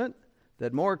Testament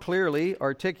that more clearly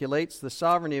articulates the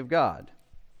sovereignty of God.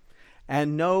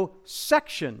 And no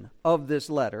section of this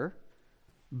letter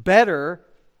better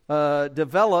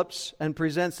develops and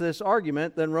presents this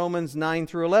argument than Romans 9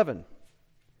 through 11.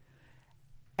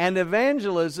 And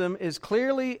evangelism is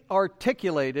clearly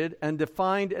articulated and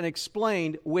defined and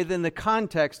explained within the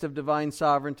context of divine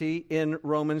sovereignty in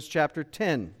Romans chapter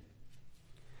 10.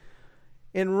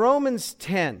 In Romans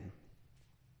 10,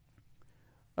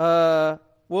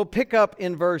 we'll pick up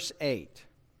in verse 8.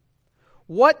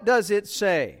 What does it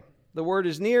say? The word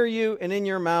is near you and in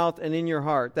your mouth and in your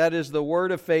heart. That is the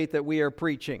word of faith that we are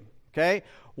preaching. Okay?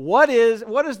 What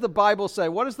does the Bible say?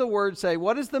 What does the word say?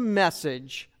 What is the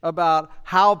message about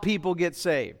how people get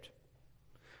saved?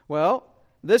 Well,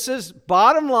 this is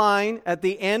bottom line. At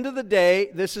the end of the day,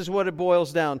 this is what it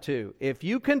boils down to. If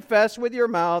you confess with your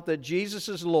mouth that Jesus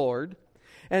is Lord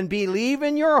and believe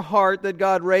in your heart that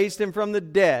God raised Him from the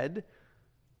dead,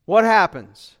 what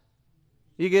happens?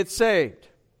 You get saved.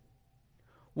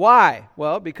 Why?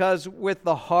 Well, because with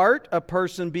the heart a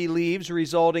person believes,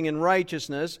 resulting in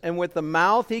righteousness, and with the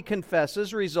mouth he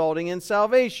confesses, resulting in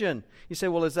salvation. You say,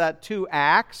 well, is that two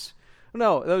acts?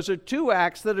 No, those are two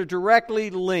acts that are directly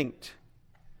linked.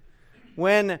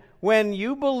 When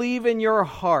you believe in your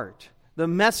heart the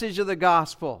message of the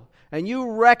gospel, and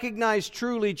you recognize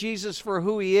truly Jesus for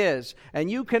who He is, and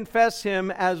you confess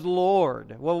Him as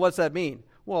Lord. Well, what's that mean?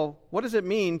 Well, what does it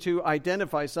mean to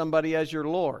identify somebody as your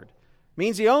Lord? It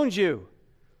means He owns you.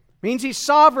 It means He's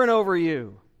sovereign over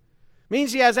you. It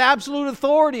means He has absolute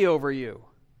authority over you.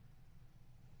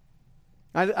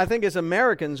 I think as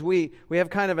Americans, we have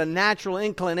kind of a natural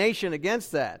inclination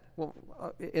against that. Well,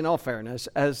 in all fairness,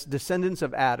 as descendants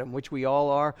of Adam, which we all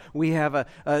are, we have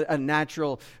a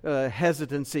natural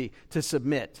hesitancy to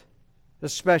submit,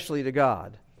 especially to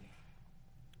God.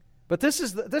 But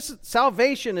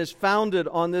salvation is founded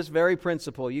on this very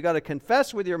principle. You got to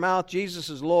confess with your mouth Jesus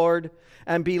is Lord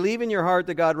and believe in your heart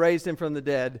that God raised Him from the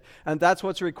dead, and that's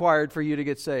what's required for you to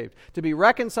get saved. To be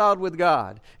reconciled with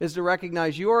God is to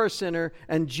recognize you are a sinner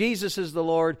and Jesus is the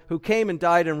Lord who came and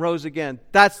died and rose again.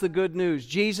 That's the good news.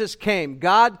 Jesus came.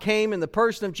 God came in the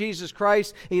person of Jesus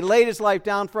Christ. He laid His life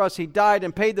down for us. He died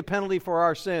and paid the penalty for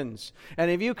our sins.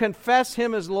 And if you confess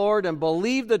Him as Lord and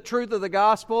believe the truth of the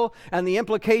gospel, and the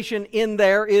implication in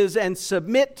there is and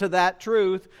submit to that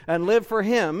truth and live for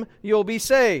Him, you'll be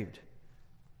saved.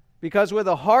 Because with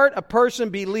the heart a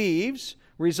person believes,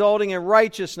 resulting in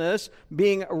righteousness,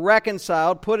 being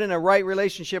reconciled, put in a right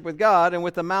relationship with God, and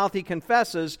with the mouth he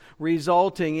confesses,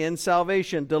 resulting in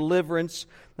salvation, deliverance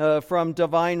from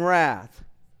divine wrath.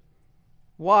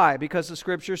 Why? Because the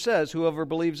Scripture says, whoever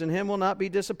believes in Him will not be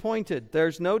disappointed.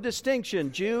 There's no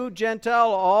distinction. Jew,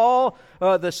 Gentile, all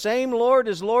the same Lord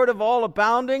is Lord of all,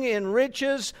 abounding in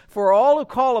riches for all who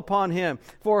call upon Him.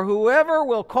 For whoever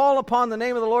will call upon the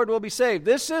name of the Lord will be saved.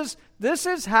 This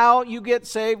is how you get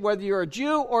saved, whether you're a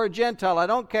Jew or a Gentile. I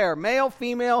don't care. Male,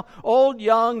 female, old,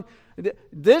 young.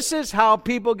 This is how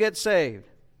people get saved.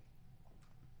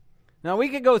 Now, we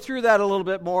could go through that a little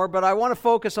bit more, but I want to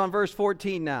focus on verse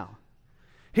 14 now.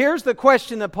 Here's the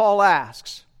question that Paul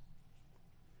asks.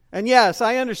 And yes,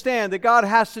 I understand that God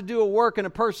has to do a work in a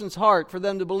person's heart for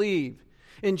them to believe.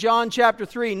 In John chapter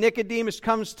 3, Nicodemus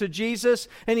comes to Jesus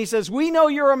and he says, "We know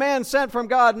you're a man sent from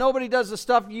God. Nobody does the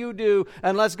stuff you do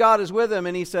unless God is with him."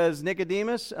 And he says,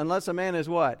 "Nicodemus, unless a man is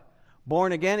what?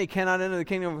 Born again, he cannot enter the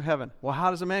kingdom of heaven." Well,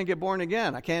 how does a man get born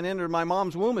again? I can't enter my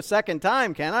mom's womb a second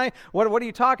time, can I? What are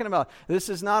you talking about? This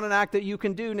is not an act that you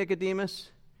can do,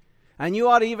 Nicodemus. And you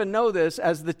ought to even know this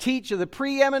as the teacher, the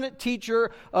preeminent teacher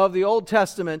of the Old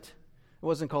Testament. It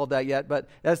wasn't called that yet, but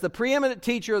as the preeminent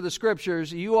teacher of the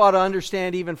Scriptures, you ought to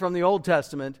understand even from the Old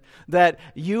Testament that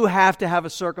you have to have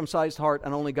a circumcised heart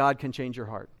and only God can change your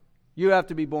heart. You have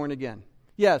to be born again.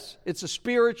 Yes, it's a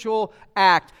spiritual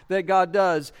act that God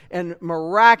does and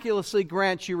miraculously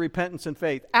grants you repentance and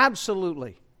faith.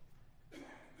 Absolutely.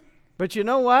 But you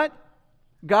know what?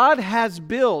 God has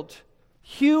built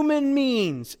human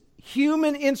means,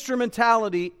 human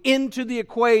instrumentality into the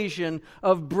equation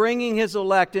of bringing His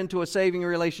elect into a saving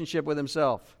relationship with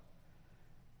Himself.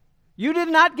 You did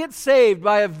not get saved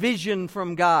by a vision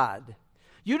from God.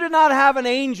 You did not have an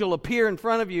angel appear in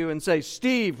front of you and say,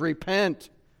 "Steve,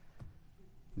 repent."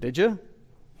 Did you?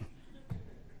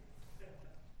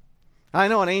 I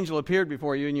know an angel appeared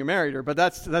before you and you married her, but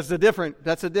that's a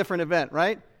different event,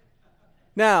 right?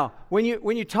 Now, when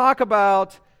you talk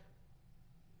about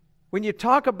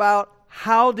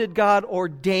how did God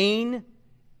ordain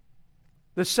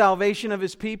the salvation of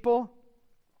His people,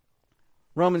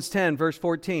 Romans 10, verse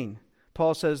 14,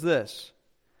 Paul says this,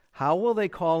 "How will they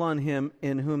call on Him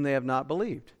in whom they have not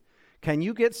believed?" Can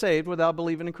you get saved without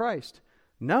believing in Christ?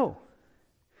 No.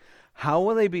 How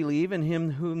will they believe in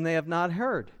Him whom they have not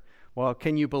heard? Well,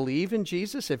 can you believe in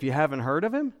Jesus if you haven't heard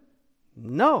of Him?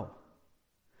 No.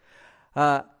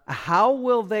 How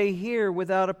will they hear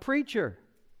without a preacher?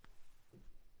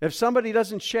 If somebody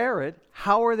doesn't share it,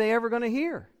 how are they ever going to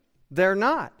hear? They're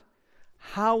not.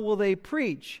 How will they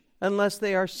preach unless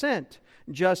they are sent?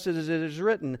 Just as it is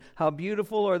written, "How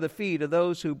beautiful are the feet of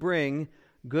those who bring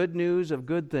good news of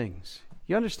good things."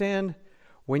 You understand?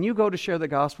 When you go to share the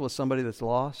gospel with somebody that's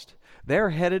lost, they're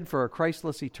headed for a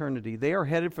Christless eternity. They are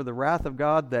headed for the wrath of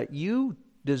God that you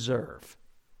deserve.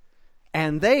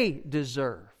 And they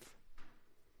deserve.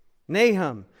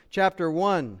 Nahum chapter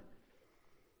 1.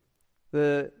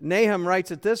 Nahum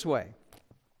writes it this way.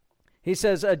 He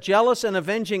says, "A jealous and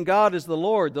avenging God is the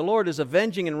Lord. The Lord is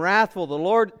avenging and wrathful. The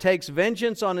Lord takes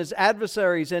vengeance on His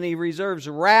adversaries, and He reserves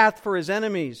wrath for His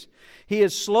enemies. He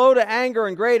is slow to anger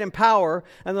and great in power,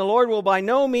 and the Lord will by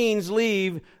no means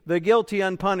leave the guilty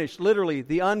unpunished." Literally,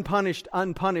 the unpunished,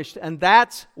 unpunished. And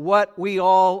that's what we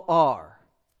all are.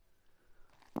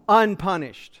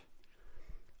 Unpunished.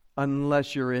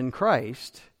 Unless you're in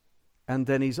Christ, and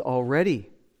then He's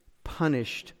already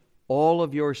punished all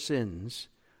of your sins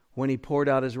when He poured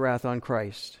out His wrath on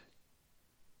Christ.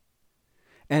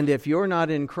 And if you're not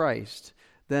in Christ,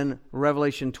 then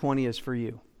Revelation 20 is for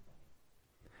you.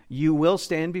 You will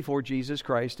stand before Jesus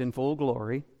Christ in full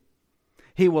glory.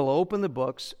 He will open the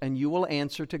books, and you will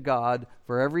answer to God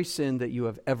for every sin that you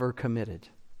have ever committed.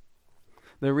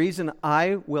 The reason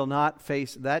I will not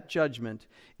face that judgment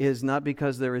is not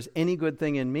because there is any good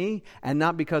thing in me, and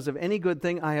not because of any good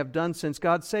thing I have done since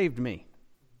God saved me.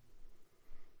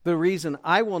 The reason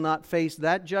I will not face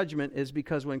that judgment is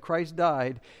because when Christ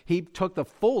died, He took the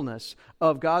fullness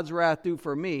of God's wrath due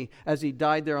for me as He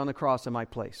died there on the cross in my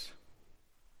place.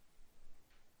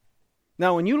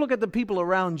 Now, when you look at the people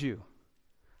around you,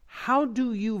 how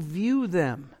do you view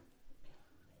them?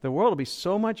 The world will be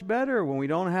so much better when we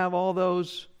don't have all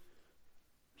those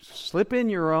slip in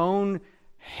your own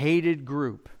hated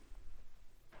group.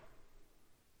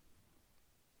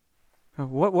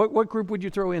 What group would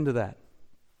you throw into that?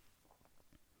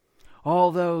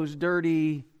 All those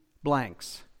dirty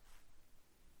blanks.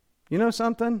 You know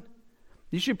something?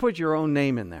 You should put your own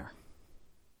name in there.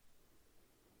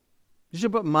 You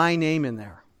should put my name in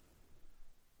there.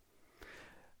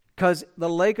 Because the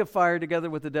lake of fire together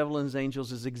with the devil and his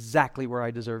angels is exactly where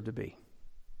I deserve to be.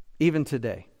 Even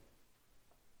today.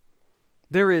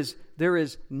 There is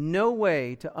no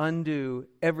way to undo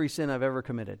every sin I've ever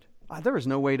committed. There is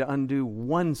no way to undo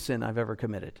one sin I've ever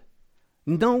committed.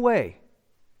 No way.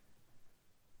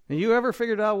 Have you ever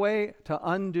figured out a way to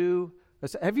undo?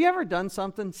 Have you ever done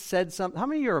something, said something? How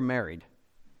many of you are married?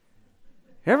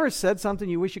 Ever said something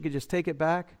you wish you could just take it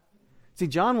back? See,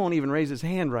 John won't even raise his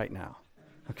hand right now.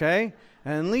 Okay?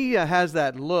 And Leah has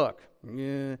that look.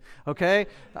 Yeah. Okay?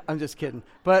 I'm just kidding.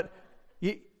 But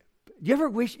you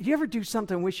ever do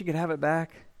something and wish you could have it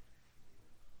back?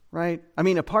 Right? I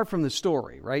mean, apart from the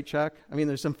story, right, Chuck? I mean,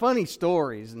 there's some funny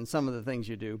stories in some of the things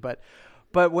you do, but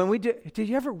when we do, did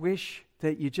you ever wish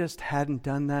that you just hadn't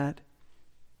done that?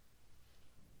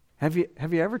 Have you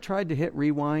ever tried to hit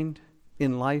rewind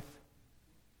in life?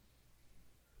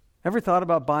 Ever thought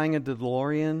about buying a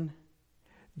DeLorean?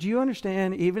 Do you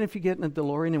understand, even if you get in a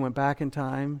DeLorean and went back in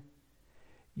time,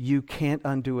 you can't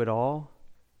undo it all?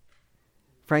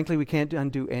 Frankly, we can't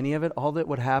undo any of it. All that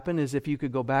would happen is if you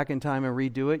could go back in time and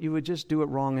redo it, you would just do it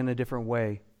wrong in a different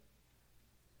way.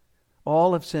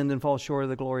 All have sinned and fall short of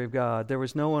the glory of God. There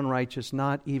was no one righteous,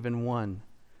 not even one.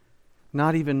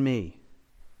 Not even me.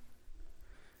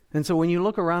 And so when you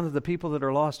look around at the people that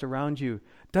are lost around you,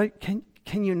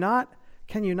 can you not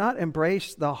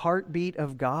embrace the heartbeat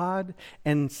of God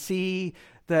and see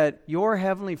that your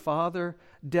Heavenly Father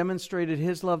demonstrated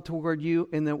His love toward you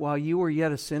and that while you were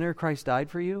yet a sinner, Christ died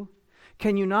for you?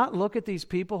 Can you not look at these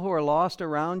people who are lost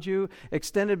around you,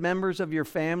 extended members of your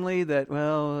family that,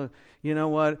 well, you know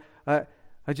what,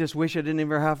 I just wish I didn't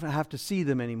ever have to see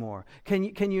them anymore.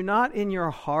 Can you not in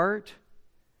your heart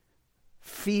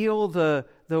feel the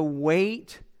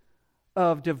weight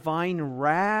of divine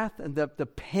wrath and the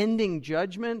pending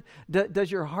judgment? Does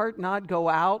your heart not go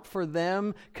out for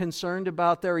them, concerned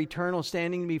about their eternal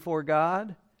standing before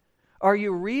God? Are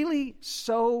you really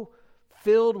so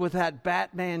filled with that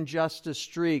Batman justice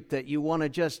streak that you want to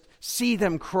just see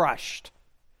them crushed?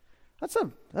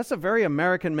 That's a very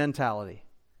American mentality.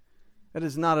 That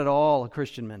is not at all a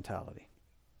Christian mentality.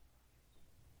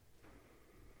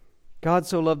 God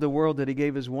so loved the world that He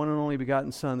gave His one and only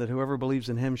begotten Son, that whoever believes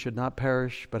in Him should not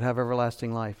perish, but have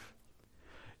everlasting life.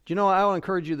 Do you know, I will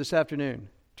encourage you this afternoon.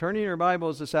 Turn in your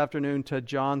Bibles this afternoon to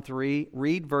John 3,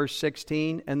 read verse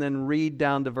 16, and then read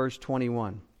down to verse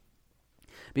 21.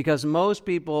 Because most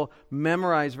people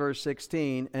memorize verse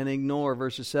 16 and ignore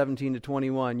verses 17 to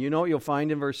 21. You know what you'll find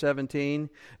in verse 17?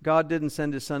 God didn't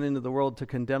send His Son into the world to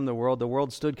condemn the world. The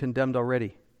world stood condemned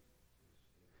already.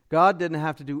 God didn't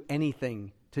have to do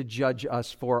anything to judge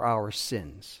us for our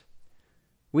sins.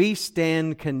 We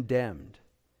stand condemned.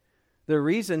 The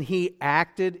reason He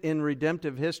acted in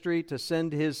redemptive history to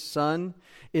send His Son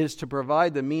is to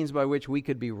provide the means by which we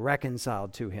could be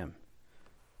reconciled to Him.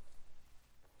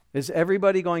 Is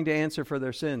everybody going to answer for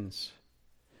their sins?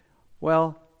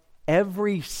 Well,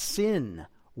 every sin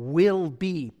will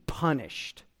be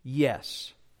punished.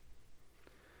 Yes.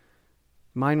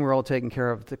 Mine were all taken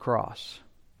care of at the cross.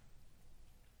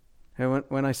 And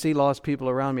when I see lost people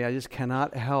around me, I just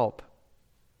cannot help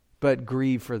but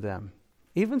grieve for them.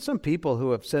 Even some people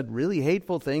who have said really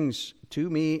hateful things to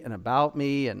me and about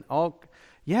me and all.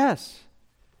 Yes.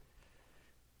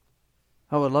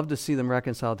 I would love to see them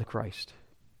reconciled to Christ.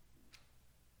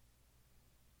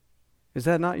 Is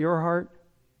that not your heart?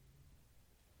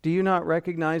 Do you not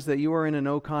recognize that you are in a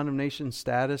no condemnation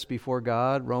status before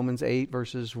God? Romans 8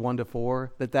 verses 1 to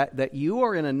 4. That you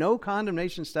are in a no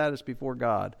condemnation status before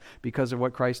God because of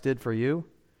what Christ did for you?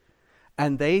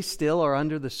 And they still are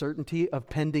under the certainty of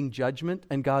pending judgment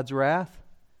and God's wrath?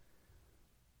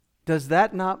 Does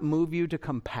that not move you to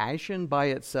compassion by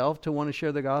itself to want to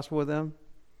share the gospel with them?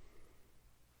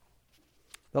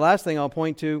 The last thing I'll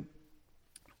point to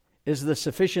is the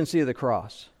sufficiency of the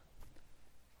cross.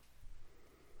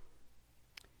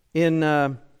 In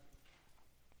 2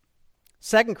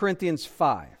 Corinthians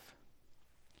 5,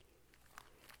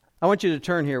 I want you to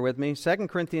turn here with me, 2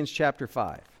 Corinthians chapter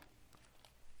 5.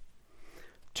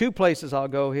 Two places I'll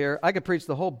go here. I could preach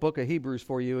the whole book of Hebrews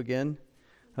for you again,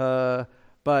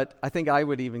 but I think I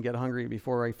would even get hungry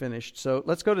before I finished. So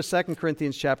let's go to 2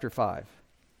 Corinthians chapter 5.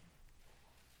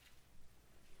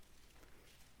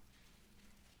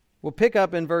 We'll pick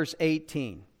up in verse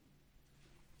 18.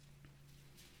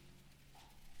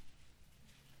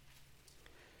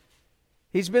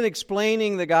 He's been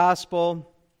explaining the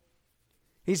gospel.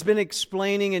 He's been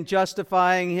explaining and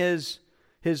justifying his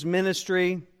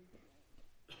ministry.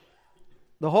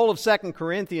 The whole of 2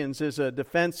 Corinthians is a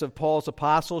defense of Paul's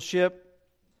apostleship,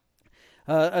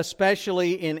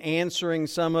 especially in answering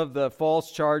some of the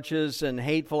false charges and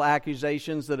hateful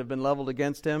accusations that have been leveled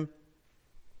against him.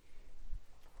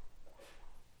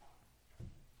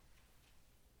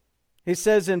 He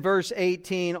says in verse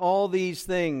 18, all these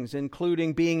things,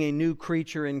 including being a new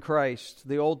creature in Christ.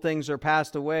 The old things are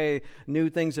passed away, new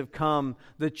things have come.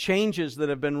 The changes that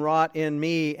have been wrought in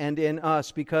me and in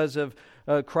us because of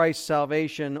Christ's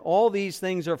salvation, all these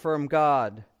things are from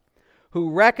God,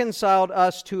 who reconciled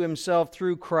us to himself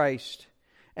through Christ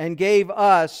and gave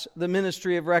us the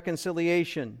ministry of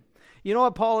reconciliation. You know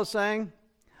what Paul is saying?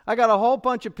 I got a whole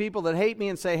bunch of people that hate me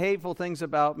and say hateful things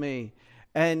about me.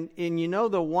 And you know,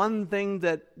 the one thing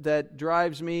that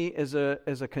drives me is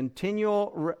a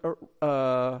continual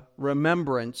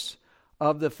remembrance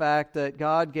of the fact that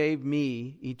God gave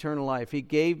me eternal life. He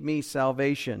gave me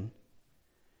salvation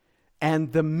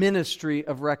and the ministry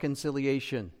of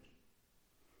reconciliation.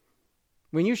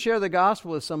 When you share the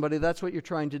gospel with somebody, that's what you're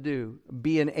trying to do.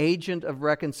 Be an agent of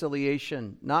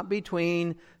reconciliation, not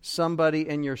between somebody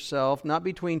and yourself, not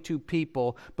between two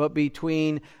people, but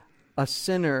between a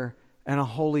sinner and a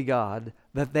holy God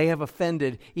that they have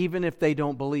offended, even if they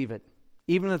don't believe it,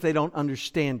 even if they don't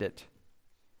understand it,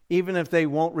 even if they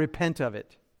won't repent of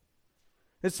it.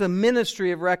 It's the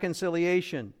ministry of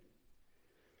reconciliation.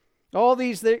 All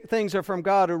these things are from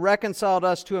God, who reconciled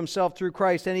us to himself through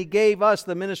Christ, and he gave us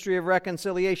the ministry of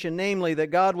reconciliation, namely that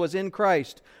God was in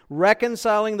Christ,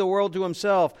 reconciling the world to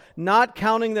himself, not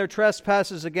counting their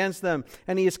trespasses against them,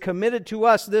 and he has committed to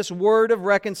us this word of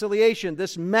reconciliation,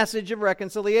 this message of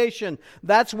reconciliation.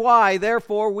 That's why,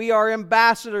 therefore, we are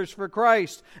ambassadors for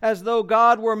Christ, as though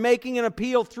God were making an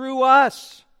appeal through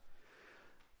us.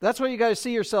 That's what you got to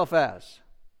see yourself as.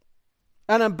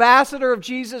 An ambassador of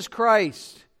Jesus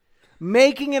Christ,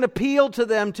 making an appeal to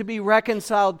them to be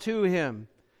reconciled to him,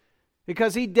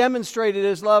 because he demonstrated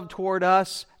his love toward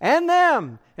us and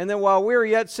them. And then while we were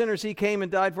yet sinners, he came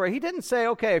and died for us. He didn't say,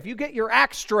 okay, if you get your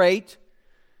act straight,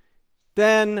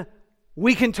 then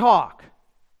we can talk.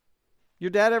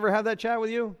 Your dad ever have that chat with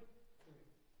you?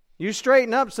 You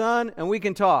straighten up, son, and we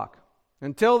can talk.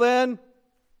 Until then,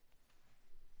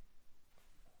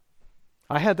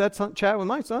 I had that chat with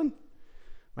my son.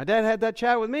 My dad had that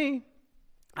chat with me.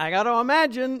 I got to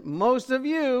imagine most of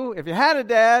you, if you had a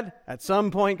dad, at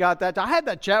some point got that. I had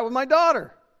that chat with my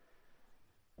daughter.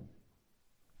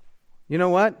 You know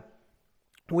what?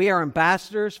 We are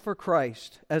ambassadors for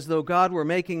Christ, as though God were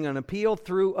making an appeal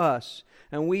through us.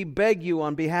 And we beg you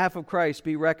on behalf of Christ,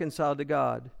 be reconciled to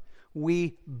God.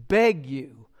 We beg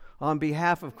you on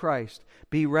behalf of Christ,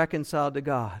 be reconciled to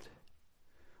God.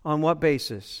 On what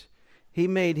basis? He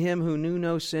made him who knew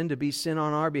no sin to be sin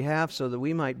on our behalf, so that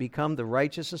we might become the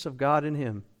righteousness of God in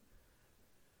him.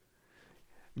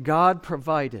 God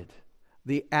provided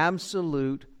the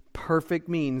absolute perfect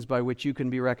means by which you can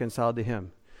be reconciled to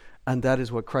him. And that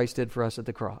is what Christ did for us at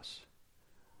the cross.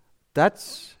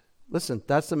 That's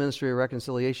the ministry of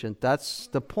reconciliation. That's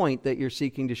the point that you're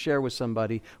seeking to share with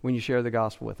somebody when you share the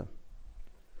gospel with them.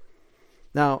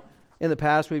 Now, in the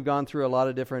past, we've gone through a lot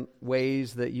of different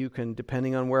ways that you can,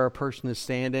 depending on where a person is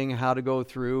standing, how to go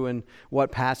through and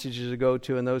what passages to go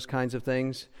to and those kinds of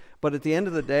things. But at the end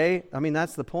of the day, I mean,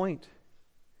 that's the point.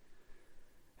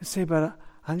 I say, but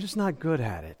I'm just not good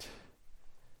at it.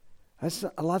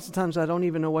 Lots of times I don't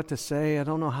even know what to say. I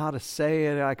don't know how to say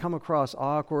it. I come across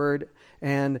awkward,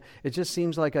 and it just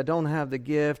seems like I don't have the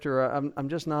gift, or I'm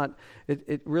just not,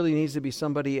 it really needs to be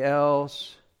somebody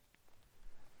else.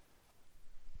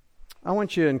 I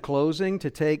want you in closing to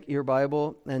take your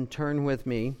Bible and turn with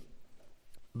me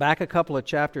back a couple of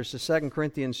chapters to 2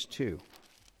 Corinthians 2.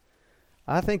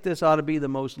 I think this ought to be the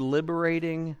most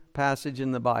liberating passage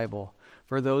in the Bible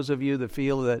for those of you that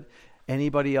feel that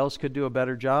anybody else could do a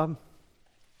better job.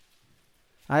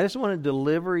 I just want to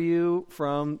deliver you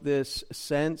from this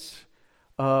sense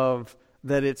of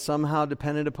that it's somehow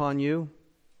dependent upon you.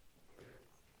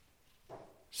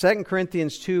 2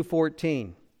 Corinthians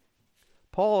 2:14.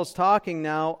 Paul is talking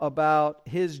now about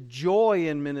his joy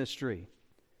in ministry.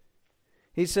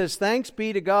 He says, "Thanks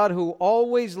be to God who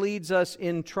always leads us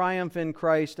in triumph in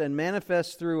Christ and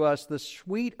manifests through us the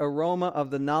sweet aroma of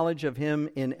the knowledge of Him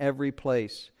in every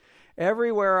place."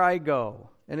 Everywhere I go,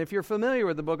 and if you're familiar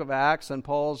with the book of Acts and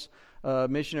Paul's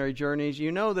missionary journeys,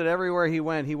 you know that everywhere he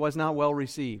went, he was not well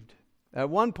received. At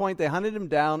one point, they hunted him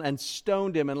down and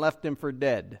stoned him and left him for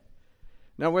dead.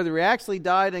 Now, whether he actually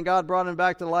died and God brought him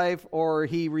back to life or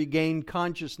he regained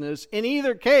consciousness, in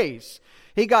either case,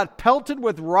 he got pelted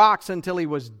with rocks until he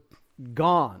was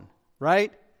gone,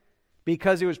 right?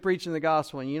 Because he was preaching the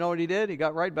gospel. And you know what he did? He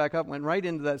got right back up, went right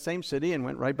into that same city, and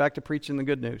went right back to preaching the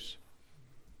good news.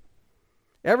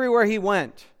 Everywhere he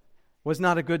went was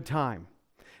not a good time.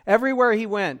 Everywhere he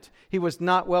went, he was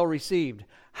not well received.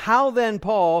 How then,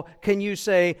 Paul, can you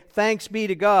say, "Thanks be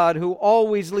to God who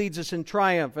always leads us in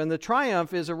triumph"? And the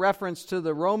triumph is a reference to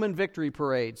the Roman victory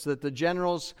parades that the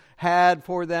generals had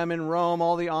for them in Rome,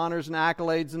 all the honors and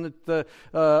accolades and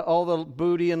all the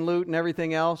booty and loot and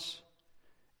everything else.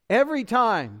 Every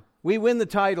time we win the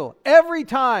title, every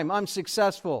time I'm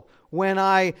successful, when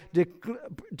I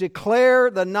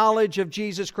declare the knowledge of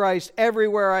Jesus Christ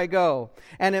everywhere I go.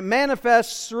 And it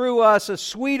manifests through us a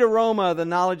sweet aroma of the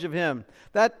knowledge of Him.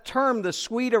 That term, the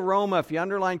sweet aroma, if you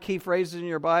underline key phrases in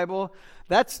your Bible,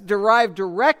 that's derived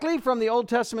directly from the Old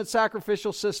Testament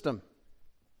sacrificial system.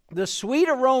 The sweet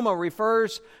aroma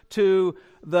refers to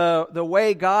the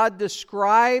way God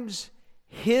describes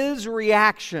His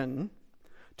reaction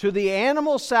to the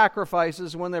animal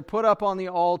sacrifices when they're put up on the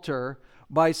altar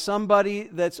by somebody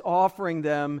that's offering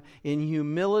them in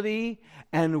humility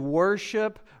and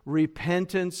worship,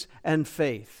 repentance, and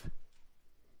faith.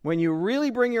 When you really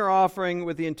bring your offering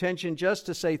with the intention just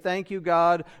to say, "Thank you,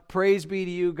 God, praise be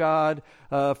to you, God,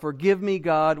 forgive me,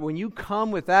 God," when you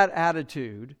come with that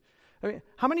attitude, I mean,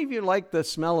 how many of you like the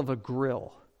smell of a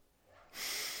grill?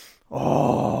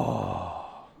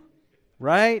 Oh,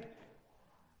 right?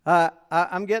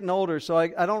 I'm getting older, so I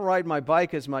don't ride my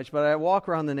bike as much, but I walk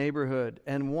around the neighborhood.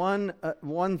 And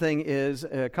one thing is,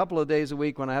 a couple of days a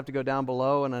week when I have to go down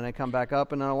below and then I come back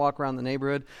up and then I walk around the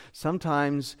neighborhood,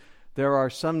 sometimes there are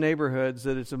some neighborhoods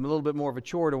that it's a little bit more of a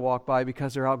chore to walk by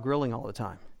because they're out grilling all the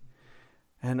time.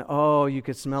 And you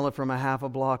could smell it from a half a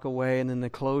block away, and then the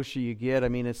closer you get, I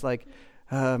mean, it's like,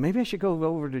 maybe I should go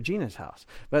over to Gina's house.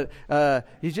 But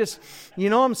you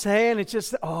know what I'm saying? It's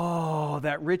just,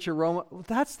 that rich aroma.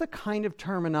 That's the kind of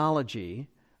terminology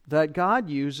that God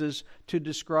uses to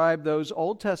describe those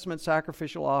Old Testament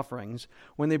sacrificial offerings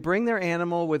when they bring their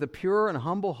animal with a pure and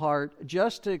humble heart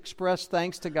just to express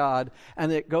thanks to God,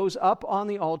 and it goes up on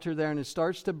the altar there and it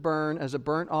starts to burn as a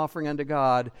burnt offering unto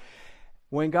God.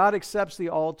 When God accepts the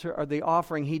altar or the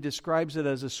offering, He describes it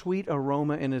as a sweet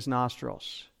aroma in His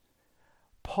nostrils.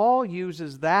 Paul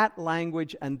uses that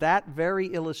language and that very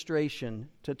illustration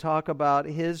to talk about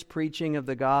his preaching of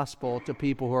the gospel to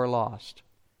people who are lost.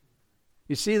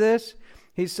 You see this?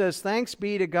 He says, "Thanks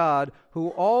be to God who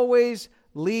always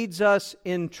leads us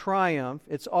in triumph."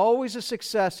 It's always a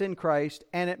success in Christ,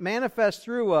 and it manifests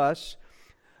through us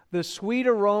the sweet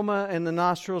aroma in the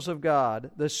nostrils of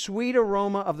God, the sweet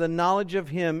aroma of the knowledge of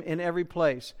Him in every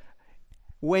place.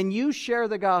 When you share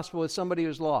the gospel with somebody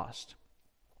who's lost,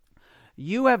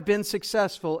 you have been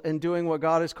successful in doing what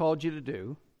God has called you to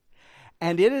do,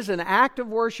 and it is an act of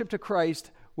worship to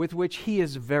Christ with which He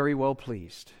is very well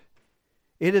pleased.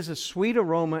 It is a sweet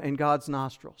aroma in God's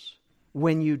nostrils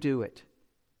when you do it,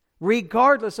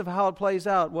 regardless of how it plays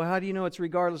out. Well, how do you know it's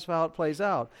regardless of how it plays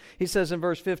out? He says in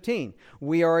verse 15,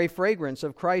 "We are a fragrance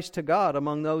of Christ to God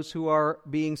among those who are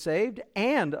being saved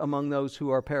and among those who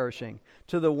are perishing.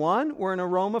 To the one, we're an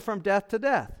aroma from death to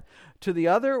death. To the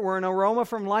other, we're an aroma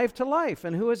from life to life.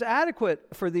 And who is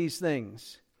adequate for these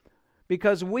things?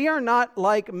 Because we are not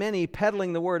like many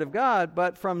peddling the word of God,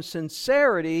 but from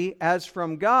sincerity as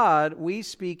from God, we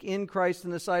speak in Christ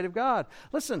in the sight of God."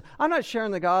 Listen, I'm not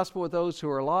sharing the gospel with those who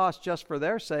are lost just for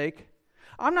their sake.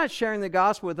 I'm not sharing the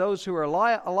gospel with those who are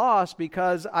lost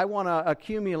because I want to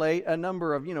accumulate a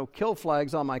number of, kill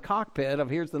flags on my cockpit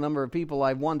of here's the number of people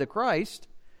I've won to Christ.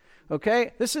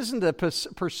 Okay? This isn't a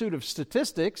pursuit of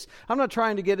statistics. I'm not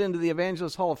trying to get into the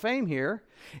Evangelist Hall of Fame here.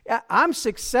 I'm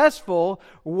successful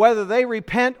whether they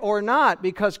repent or not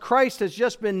because Christ has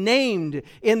just been named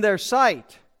in their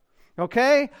sight.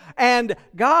 Okay? And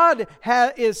God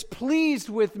is pleased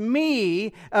with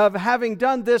me of having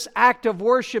done this act of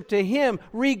worship to Him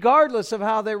regardless of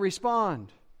how they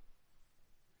respond.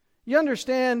 You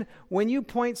understand, when you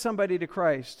point somebody to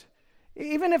Christ,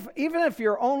 even if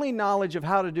your only knowledge of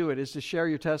how to do it is to share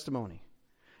your testimony,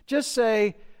 just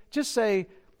say,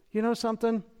 you know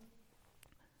something,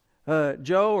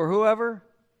 Joe or whoever,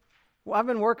 well, I've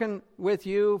been working with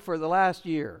you for the last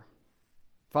year,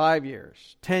 5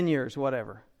 years, 10 years,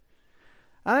 whatever.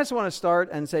 I just want to start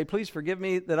and say, please forgive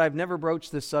me that I've never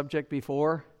broached this subject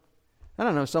before. I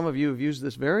don't know, some of you have used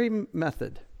this very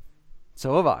method.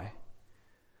 So have I.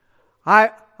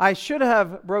 I should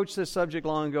have broached this subject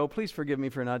long ago. Please forgive me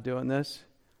for not doing this.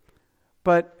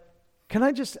 But can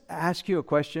I just ask you a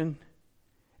question?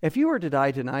 If you were to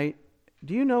die tonight,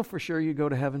 do you know for sure you go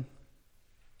to heaven?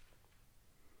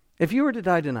 If you were to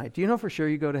die tonight, do you know for sure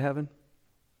you go to heaven?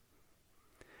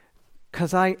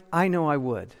 Because I know I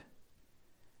would.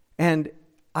 And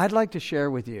I'd like to share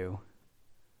with you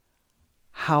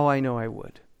how I know I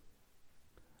would.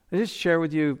 I'll just share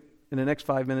with you in the next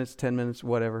 5 minutes, 10 minutes,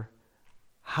 whatever,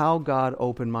 how God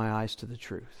opened my eyes to the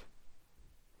truth.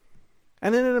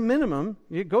 And then at a minimum,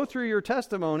 you go through your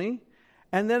testimony,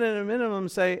 and then at a minimum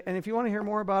say, and if you want to hear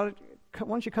more about it, why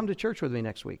don't you come to church with me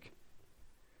next week?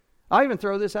 I'll even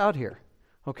throw this out here,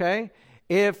 okay?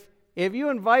 If you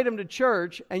invite them to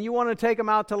church and you want to take them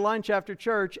out to lunch after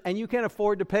church and you can't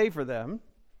afford to pay for them,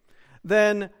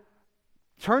 then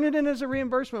turn it in as a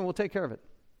reimbursement, we'll take care of it.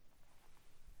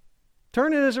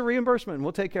 Turn it as a reimbursement, and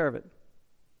we'll take care of it.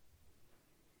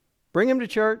 Bring them to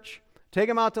church, take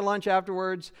them out to lunch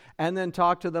afterwards, and then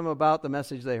talk to them about the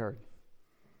message they heard.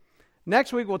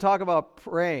 Next week, we'll talk about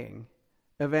praying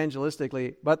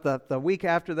evangelistically, but the week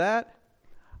after that,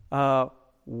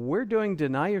 we're doing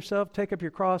Deny Yourself, Take Up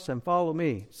Your Cross, and Follow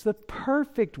Me. It's the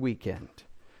perfect weekend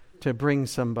to bring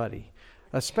somebody,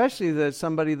 especially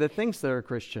somebody that thinks they're a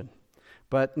Christian,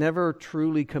 but never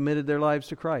truly committed their lives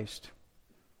to Christ.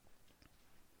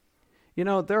 You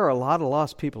know, there are a lot of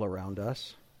lost people around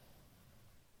us.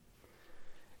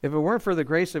 If it weren't for the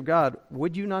grace of God,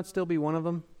 would you not still be one of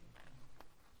them?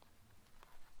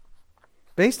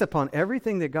 Based upon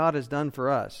everything that God has done for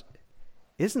us,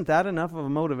 isn't that enough of a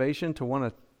motivation to want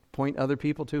to point other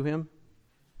people to Him?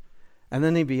 And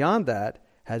then beyond that,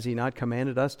 has He not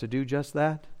commanded us to do just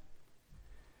that?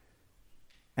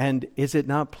 And is it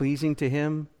not pleasing to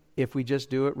Him if we just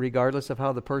do it regardless of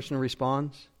how the person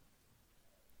responds?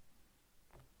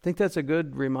 Think that's a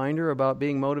good reminder about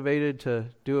being motivated to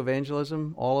do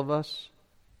evangelism, all of us?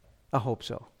 I hope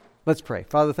so. Let's pray.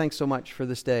 Father, thanks so much for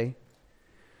this day.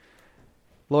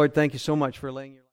 Lord, thank you so much for laying your